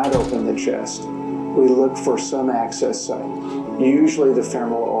do not open the chest. We look for some access site, usually the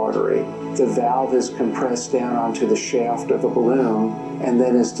femoral artery. The valve is compressed down onto the shaft of a balloon and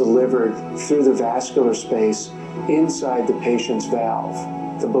then is delivered through the vascular space inside the patient's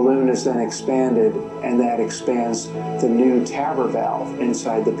valve. The balloon is then expanded, and that expands the new TAVR valve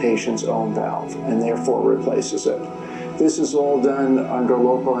inside the patient's own valve, and therefore replaces it. This is all done under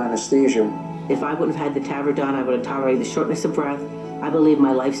local anesthesia. If I wouldn't have had the TAVR done, I would have tolerated the shortness of breath. I believe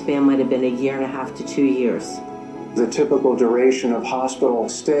my lifespan might have been 1.5 to 2 years. The typical duration of hospital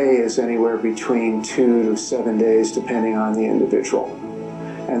stay is anywhere between 2 to 7 days, depending on the individual.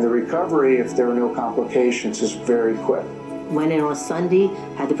 And the recovery, if there are no complications, is very quick. Went in on a Sunday,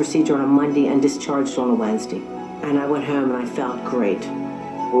 had the procedure on a Monday, and discharged on a Wednesday. And I went home and I felt great.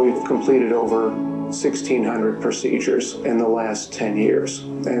 We've completed over 1,600 procedures in the last 10 years.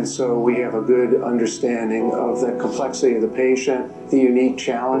 And so we have a good understanding of the complexity of the patient, the unique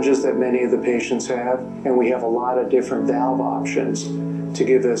challenges that many of the patients have, and we have a lot of different valve options to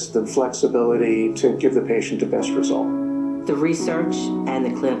give us the flexibility to give the patient the best result. The research and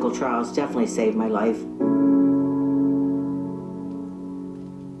the clinical trials definitely saved my life.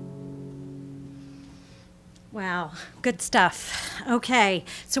 Wow, good stuff. Okay,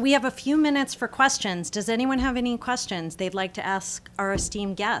 so we have a few minutes for questions. Does anyone have any questions they'd like to ask our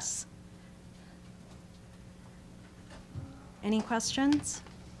esteemed guests? Any questions?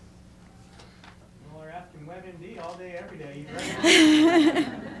 Well, we're asking WebMD all day, every day.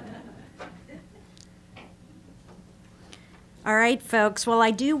 All right, folks. Well,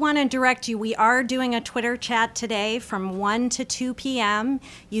 I do want to direct you. We are doing a Twitter chat today from 1 to 2 p.m.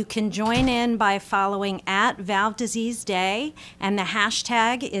 You can join in by following @ValveDiseaseDay, and the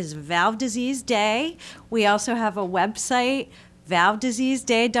hashtag is ValveDiseaseDay. We also have a website,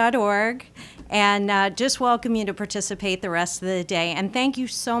 valvediseaseday.org, and just welcome you to participate the rest of the day. And thank you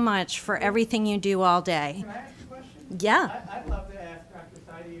so much for everything you do all day. Can I ask a question? Yeah. I'd love to ask Dr.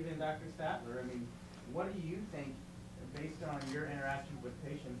 Seides and Dr. Satler. I mean, what do you think, based on your interactions with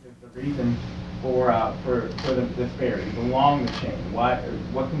patients, is the reason for the disparities along the chain?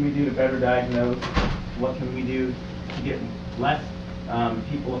 What can we do to better diagnose? What can we do to get less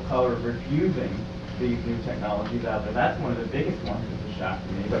people of color refusing these new technologies out there? That's one of the biggest ones that's a shock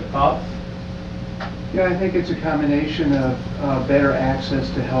to me. But thoughts? Yeah, I think it's a combination of better access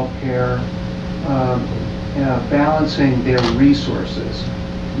to health care, balancing their resources,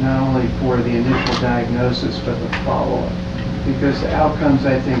 not only for the initial diagnosis, but the follow-up. Because the outcomes,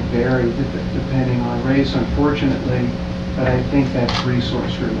 I think, vary depending on race, unfortunately, but I think that's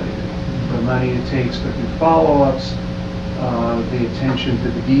resource related. The money it takes to do follow-ups, the attention to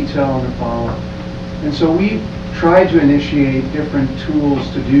the detail in the follow-up. And so we tried to initiate different tools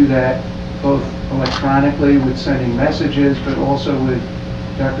to do that, both electronically with sending messages, but also with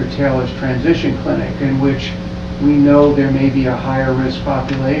Dr. Taylor's transition clinic, in which we know there may be a higher risk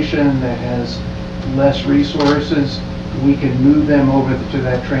population that has less resources. We can move them over to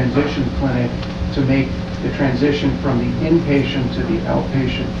that transition clinic to make the transition from the inpatient to the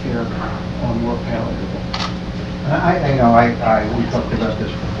outpatient care more palatable. We talked about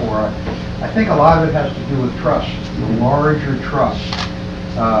this before. I think a lot of it has to do with trust. The larger trust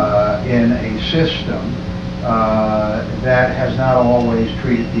in a system that has not always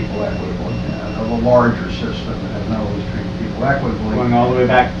treated people equitably. The larger system that has not always treated people equitably. Going all the way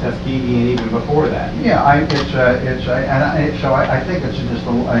back to Tuskegee and even before that. Yeah, I think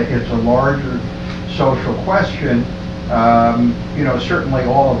it's a larger social question. Certainly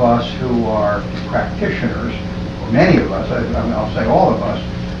all of us who are practitioners, or many of us, I'll say all of us,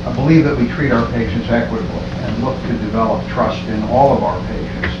 believe that we treat our patients equitably and look to develop trust in all of our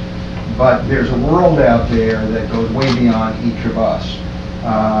patients. But there's a world out there that goes way beyond each of us.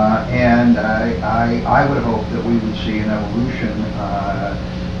 And I would hope that we would see an evolution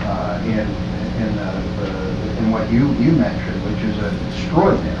in what you mentioned, which is an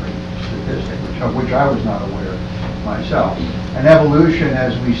extraordinary statistic, of which I was not aware myself. An evolution,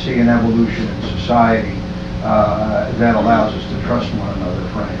 as we see an evolution in society, that allows us to trust one another,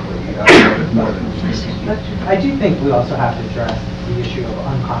 frankly, more than we do. But I do think we also have to address the issue of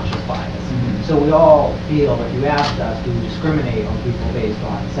unconscious bias. So we all feel, if you asked us, do we discriminate on people based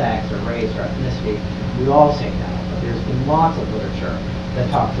on sex or race or ethnicity, we all say no. But there's been lots of literature that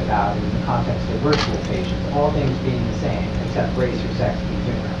talks about, in the context of virtual patients, all things being the same, except race or sex being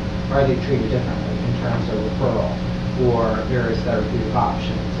different. Or are they treated differently in terms of referral or various therapeutic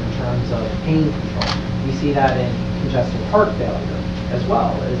options, in terms of pain control? We see that in congestive heart failure as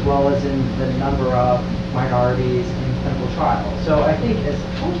well as in the number of minorities in clinical trials. So I think as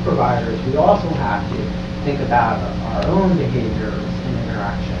health providers, we also have to think about our own behaviors and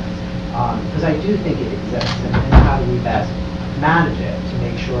interactions, because I do think it exists, and how do we best manage it to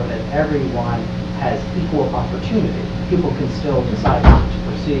make sure that everyone has equal opportunity. People can still decide not to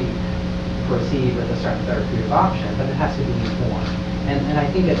proceed with a certain therapeutic option, but it has to be informed. And I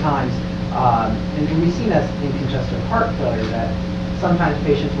think at times, and we've seen this in congestive heart failure, that sometimes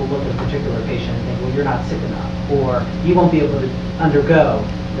patients will look at a particular patient and think, well, you're not sick enough, or you won't be able to undergo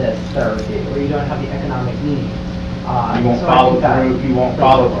this therapy, or you don't have the economic means. You won't follow through. You won't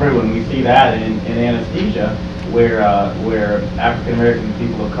follow through, and we see that in anesthesia, where African American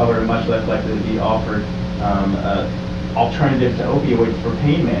people of color are much less likely to be offered alternatives to opioids for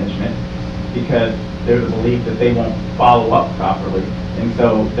pain management, because there's a belief that they won't follow up properly, and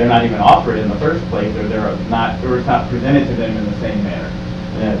so they're not even offered in the first place, or it's not presented to them in the same manner.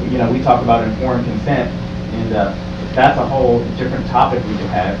 You know, we talk about informed consent, and that's a whole different topic we could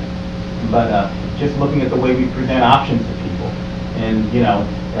have. But just looking at the way we present options to people, and you know,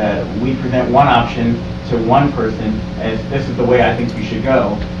 we present one option to one person as this is the way I think you should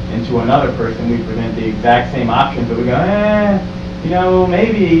go, and to another person we present the exact same options, but we go, you know,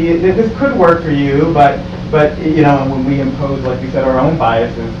 maybe this could work for you, but you know, when we impose, like you said, our own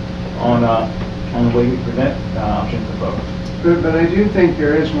biases on the way we present options to folks. But I do think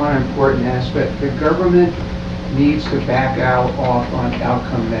there is one important aspect. The government needs to back out off on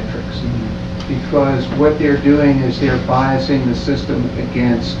outcome metrics, because what they're doing is they're biasing the system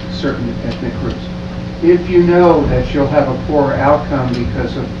against certain ethnic groups. If you know that you'll have a poor outcome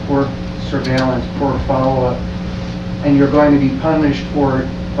because of poor surveillance, poor follow-up, and you're going to be punished for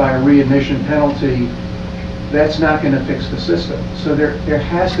it by a readmission penalty, that's not going to fix the system. So there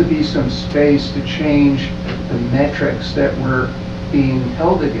has to be some space to change the metrics that we're being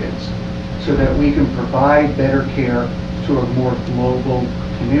held against, so that we can provide better care to a more global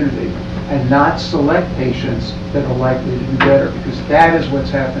community and not select patients that are likely to do better, because that is what's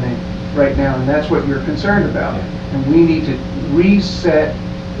happening right now, and that's what you're concerned about. And we need to reset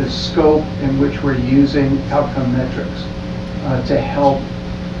the scope in which we're using outcome metrics to help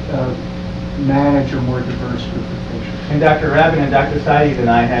manage a more diverse group of patients. And Dr. Rabin and Dr. Seides and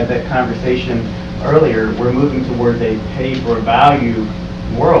I had that conversation earlier. We're moving towards a pay-for-value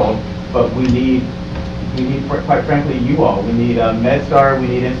world, but we need, quite frankly, you all. We need MedStar, we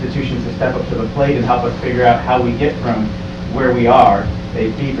need institutions to step up to the plate and help us figure out how we get from where we are,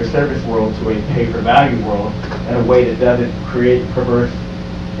 a fee-for-service world, to a pay-for-value world in a way that doesn't create perverse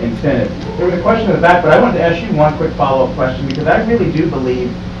incentives. There was a question in the back, but I wanted to ask you one quick follow-up question, because I really do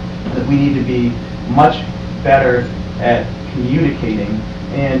believe that we need to be much better at communicating,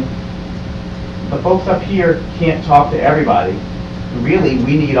 and the folks up here can't talk to everybody. Really,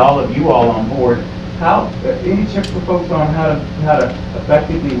 we need all of you all on board. Any tips for folks on how to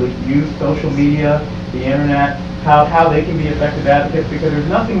effectively use social media, the internet, how they can be effective advocates? Because there's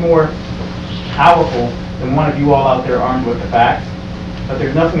nothing more powerful than one of you all out there armed with the facts, but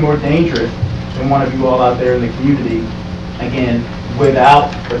there's nothing more dangerous than one of you all out there in the community, again, without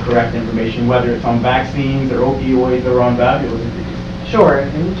the correct information, whether it's on vaccines or opioids or on valuable disease. Sure,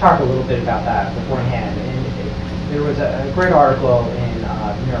 and we talked a little bit about that beforehand. And there was a great article in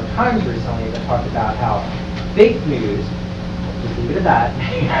the New York Times recently that talked about how fake news, just leave it at that,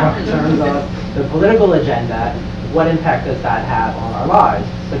 in terms of the political agenda, what impact does that have on our lives?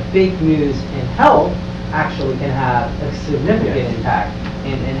 But fake news in health actually can have a significant impact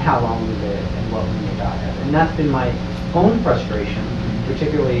in how long we live and what we may die of. And that's been my own frustration,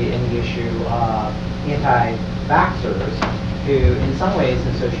 particularly in the issue of anti-vaxxers, who in some ways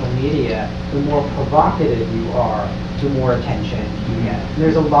in social media, the more provocative you are, the more attention you get. And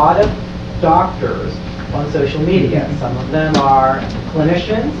there's a lot of doctors on social media. Some of them are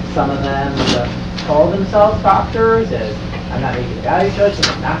clinicians, some of them call themselves doctors, as I'm not making a value judgment,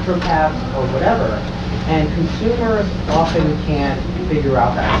 naturopaths or whatever. And consumers often can't figure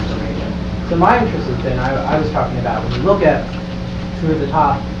out that information. So my interest has been, I was talking about, when you look at two of the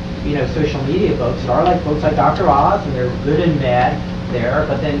top, social media folks, there are like folks like Dr. Oz, and they're good and bad there,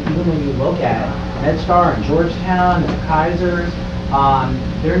 but then even when you look at MedStar and Georgetown and the Kaisers,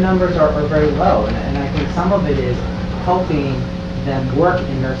 their numbers are very low, and I think some of it is helping them work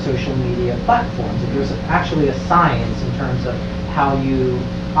in their social media platforms. And there's actually a science in terms of how you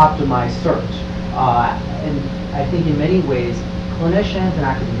optimize search. And I think in many ways, clinicians and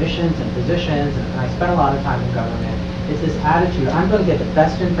academicians and physicians, and I spend a lot of time in government, it's this attitude, I'm going to get the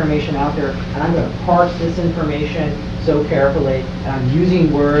best information out there, and I'm going to parse this information so carefully, and I'm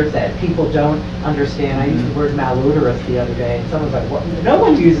using words that people don't understand. I used the word malodorous the other day, and someone's like, what? No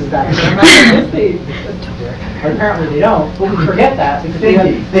one uses that term. Apparently they don't, but we forget that, because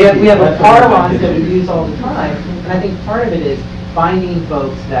we have a parlance that we use all the time, and I think part of it is finding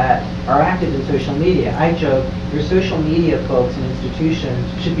folks that are active in social media. I joke, your social media folks in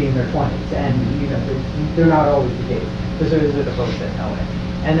institutions should be in their 20s, and they're not always the case, because those are the folks that know it.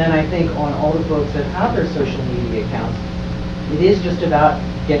 And then I think on all the folks that have their social media accounts, It is just about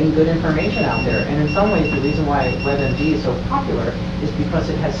getting good information out there. And in some ways, the reason why WebMD is so popular is because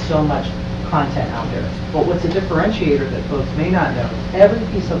it has so much content out there. But what's a differentiator that folks may not know, every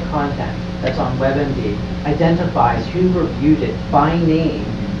piece of content that's on WebMD identifies who reviewed it by name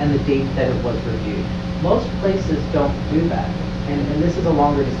and the date that it was reviewed. Most places don't do that. And this is a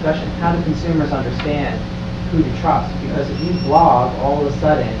longer discussion. How do consumers understand who to trust? Because if you blog, all of a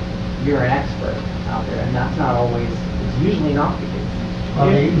sudden, you're an expert out there, and that's not always, it's usually not the case. Well,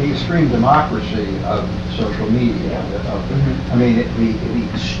 the extreme democracy of social media. I mean,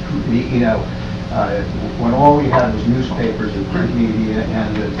 when all we had was newspapers and print media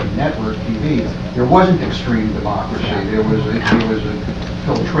and the network TV, there wasn't extreme democracy. There was a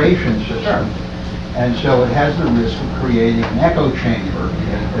filtration system, and so it has the risk of creating an echo chamber.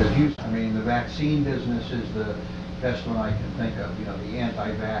 I mean, the vaccine business is the best one I can think of. You know, the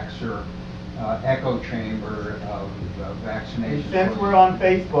anti-vaxxer echo chamber of vaccination. And since we're on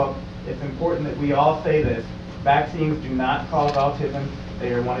Facebook, it's important that we all say this. Vaccines do not cause autism.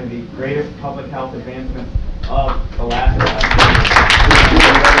 They are one of the greatest public health advancements of the last Ma'am,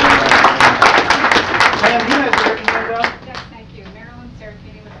 you had your hand up? Yes, thank you. Marilyn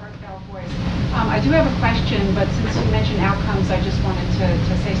Serafini with Heartfelt Voice. I do have a question, but since you mentioned outcomes, I just wanted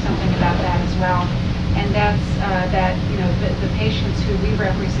to say something about that as well. And that's that, you know, the patients who we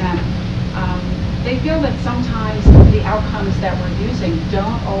represent, they feel that sometimes the outcomes that we're using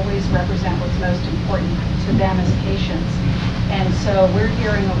don't always represent what's most important to them as patients. And so we're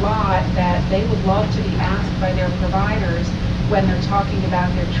hearing a lot that they would love to be asked by their providers when they're talking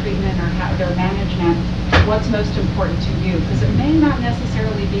about their treatment or how their management, what's most important to you, because it may not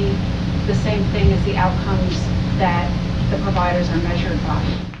necessarily be the same thing as the outcomes that the providers are measured by.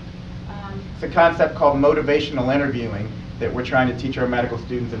 It's a concept called motivational interviewing that we're trying to teach our medical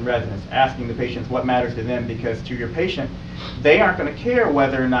students and residents, asking the patients what matters to them, because to your patient, they aren't going to care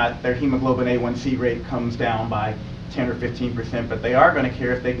whether or not their hemoglobin A1C rate comes down by 10 or 15%, but they are going to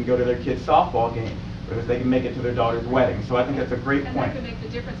care if they can go to their kid's softball game, or if they can make it to their daughter's wedding. So I think that's a great point. And that could make the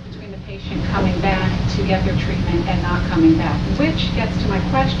difference between the patient coming back to get their treatment and not coming back, which gets to my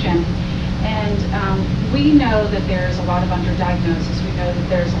question. And we know that there's a lot of underdiagnosis. We know that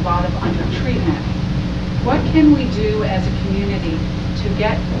there's a lot of undertreatment. What can we do as a community to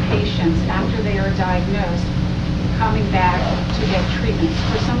get patients, after they are diagnosed, coming back to get treatments?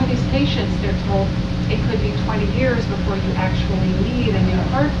 For some of these patients, they're told it could be 20 years before you actually need a new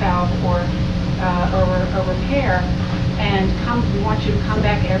heart valve or a repair, and we want you to come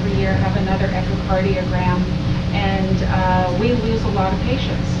back every year, have another echocardiogram, and we lose a lot of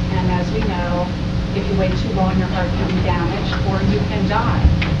patients. And as we know, if you wait too long, your heart can be damaged or you can die.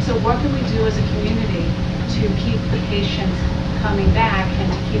 So what can we do as a community to keep the patients coming back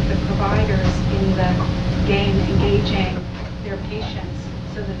and to keep the providers in the game engaging their patients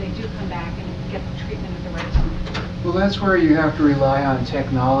so that they do come back and get the treatment at the right time? Well, that's where you have to rely on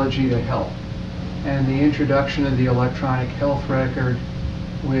technology to help. And the introduction of the electronic health record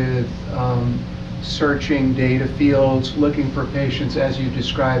with searching data fields, looking for patients, as you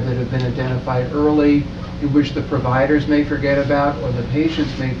described, that have been identified early, in which the providers may forget about or the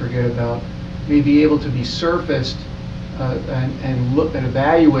patients may forget about, may be able to be surfaced and looked and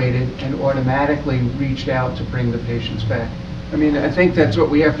evaluated and automatically reached out to bring the patients back. I mean, I think that's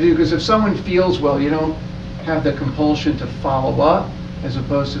what we have to do, because if someone feels well, you don't have the compulsion to follow up as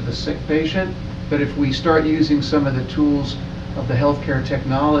opposed to the sick patient. But if we start using some of the tools of the healthcare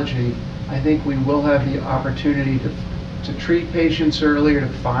technology, I think we will have the opportunity to treat patients earlier, to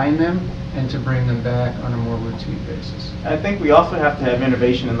find them, and to bring them back on a more routine basis. I think we also have to have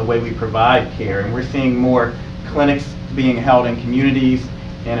innovation in the way we provide care, and we're seeing more clinics being held in communities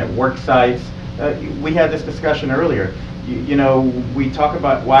and at work sites. We had this discussion earlier. You know, we talk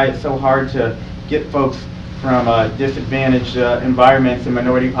about why it's so hard to get folks from disadvantaged environments and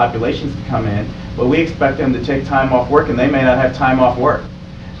minority populations to come in, but we expect them to take time off work, and they may not have time off work.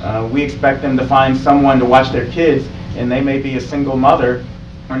 We expect them to find someone to watch their kids, and they may be a single mother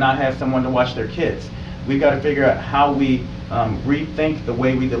or not have someone to watch their kids. We've got to figure out how we rethink the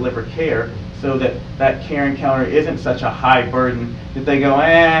way we deliver care so that that care encounter isn't such a high burden that they go,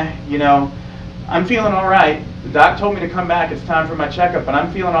 you know, I'm feeling all right. The doc told me to come back, it's time for my checkup, but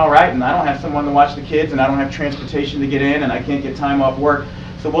I'm feeling all right, and I don't have someone to watch the kids, and I don't have transportation to get in, and I can't get time off work,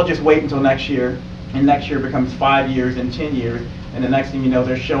 so we'll just wait until next year, and next year becomes 5 years and 10 years, and the next thing you know,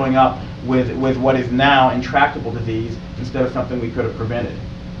 they're showing up with what is now intractable disease instead of something we could have prevented.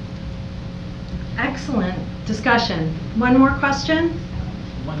 Excellent discussion. One more question?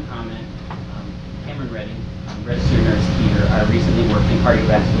 One comment. Cameron Redding, registered nurse here. I recently worked in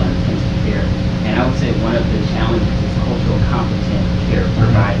cardiovascular intensive care, and I would say one of the challenges is cultural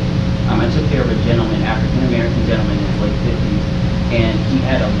took care of a gentleman, African-American gentleman in his late 50s, and he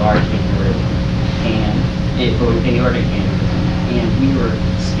had a large aneurysm, and aortic aneurysm. And we were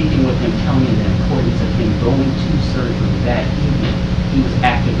speaking with him, telling him the importance of him going to surgery that evening. He was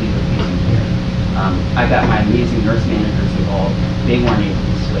actively refusing care. I got my amazing nurse managers involved. They weren't able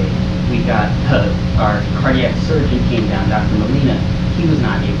to sway. We got our cardiac surgeon came down, Dr. Molina. He was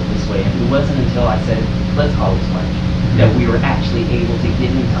not able to sway him. It wasn't until I said, let's call this Whyte, that we were actually able to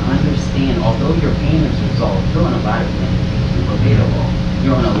get him to understand, although your pain is resolved, you're on a lot of medication, Rogatorol.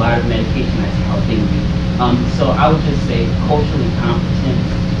 You're on a lot of medication that's helping you. So I would just say culturally competence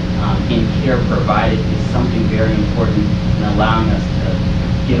in care provided is something very important in allowing us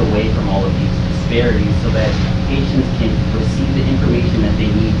to get away from all of these disparities so that patients can receive the information that they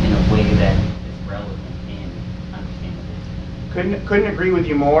need in a way that is relevant and understandable. Couldn't agree with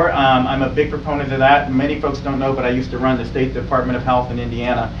you more. I'm a big proponent of that. Many folks don't know, but I used to run the State Department of Health in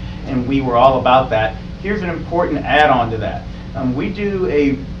Indiana, and we were all about that. Here's an important add-on to that.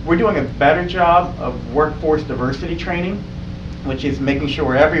 We're doing a better job of workforce diversity training, which is making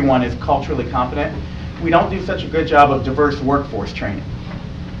sure everyone is culturally competent. We don't do such a good job of diverse workforce training.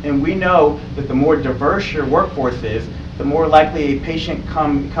 And we know that the more diverse your workforce is, the more likely a patient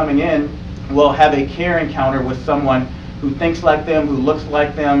coming in will have a care encounter with someone who thinks like them, who looks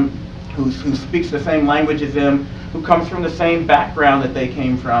like them, who speaks the same language as them, who comes from the same background that they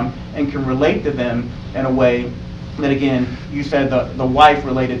came from, and can relate to them in a way that, again, you said the wife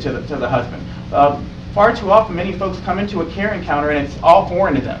related to the husband. Far too often, many folks come into a care encounter and it's all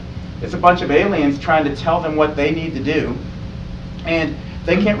foreign to them. It's a bunch of aliens trying to tell them what they need to do, and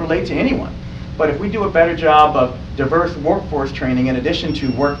they can't relate to anyone. But if we do a better job of diverse workforce training in addition to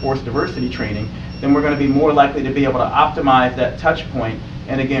workforce diversity training, then we're going to be more likely to be able to optimize that touch point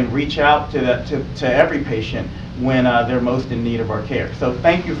and, again, reach out to every patient when they're most in need of our care. So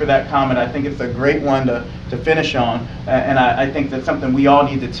thank you for that comment. I think it's a great one to finish on, and I think that's something we all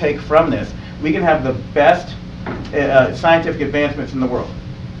need to take from this. We can have the best scientific advancements in the world,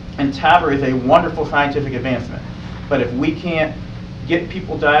 and TAVR is a wonderful scientific advancement. But if we can't get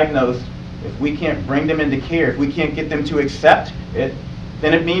people diagnosed, if we can't bring them into care, if we can't get them to accept it,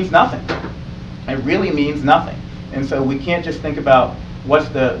 then it means nothing. It really means nothing. And so we can't just think about what's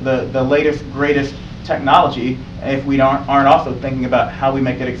the latest, greatest technology if we aren't also thinking about how we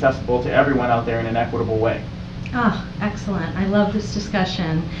make it accessible to everyone out there in an equitable way. Oh, excellent. I love this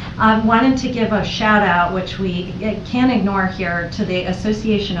discussion. I wanted to give a shout out, which we can't ignore here, to the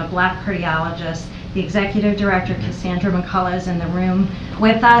Association of Black Cardiologists. The Executive Director, Cassandra McCullough, is in the room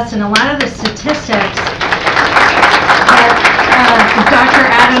with us, and a lot of the statistics Dr.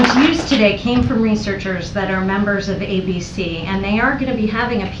 Adams used today came from researchers that are members of ABC, and they are going to be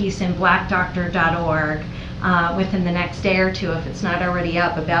having a piece in blackdoctor.org within the next day or two, if it's not already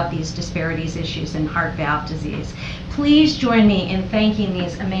up, about these disparities issues in heart valve disease. Please join me in thanking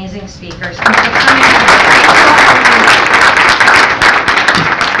these amazing speakers. And for coming.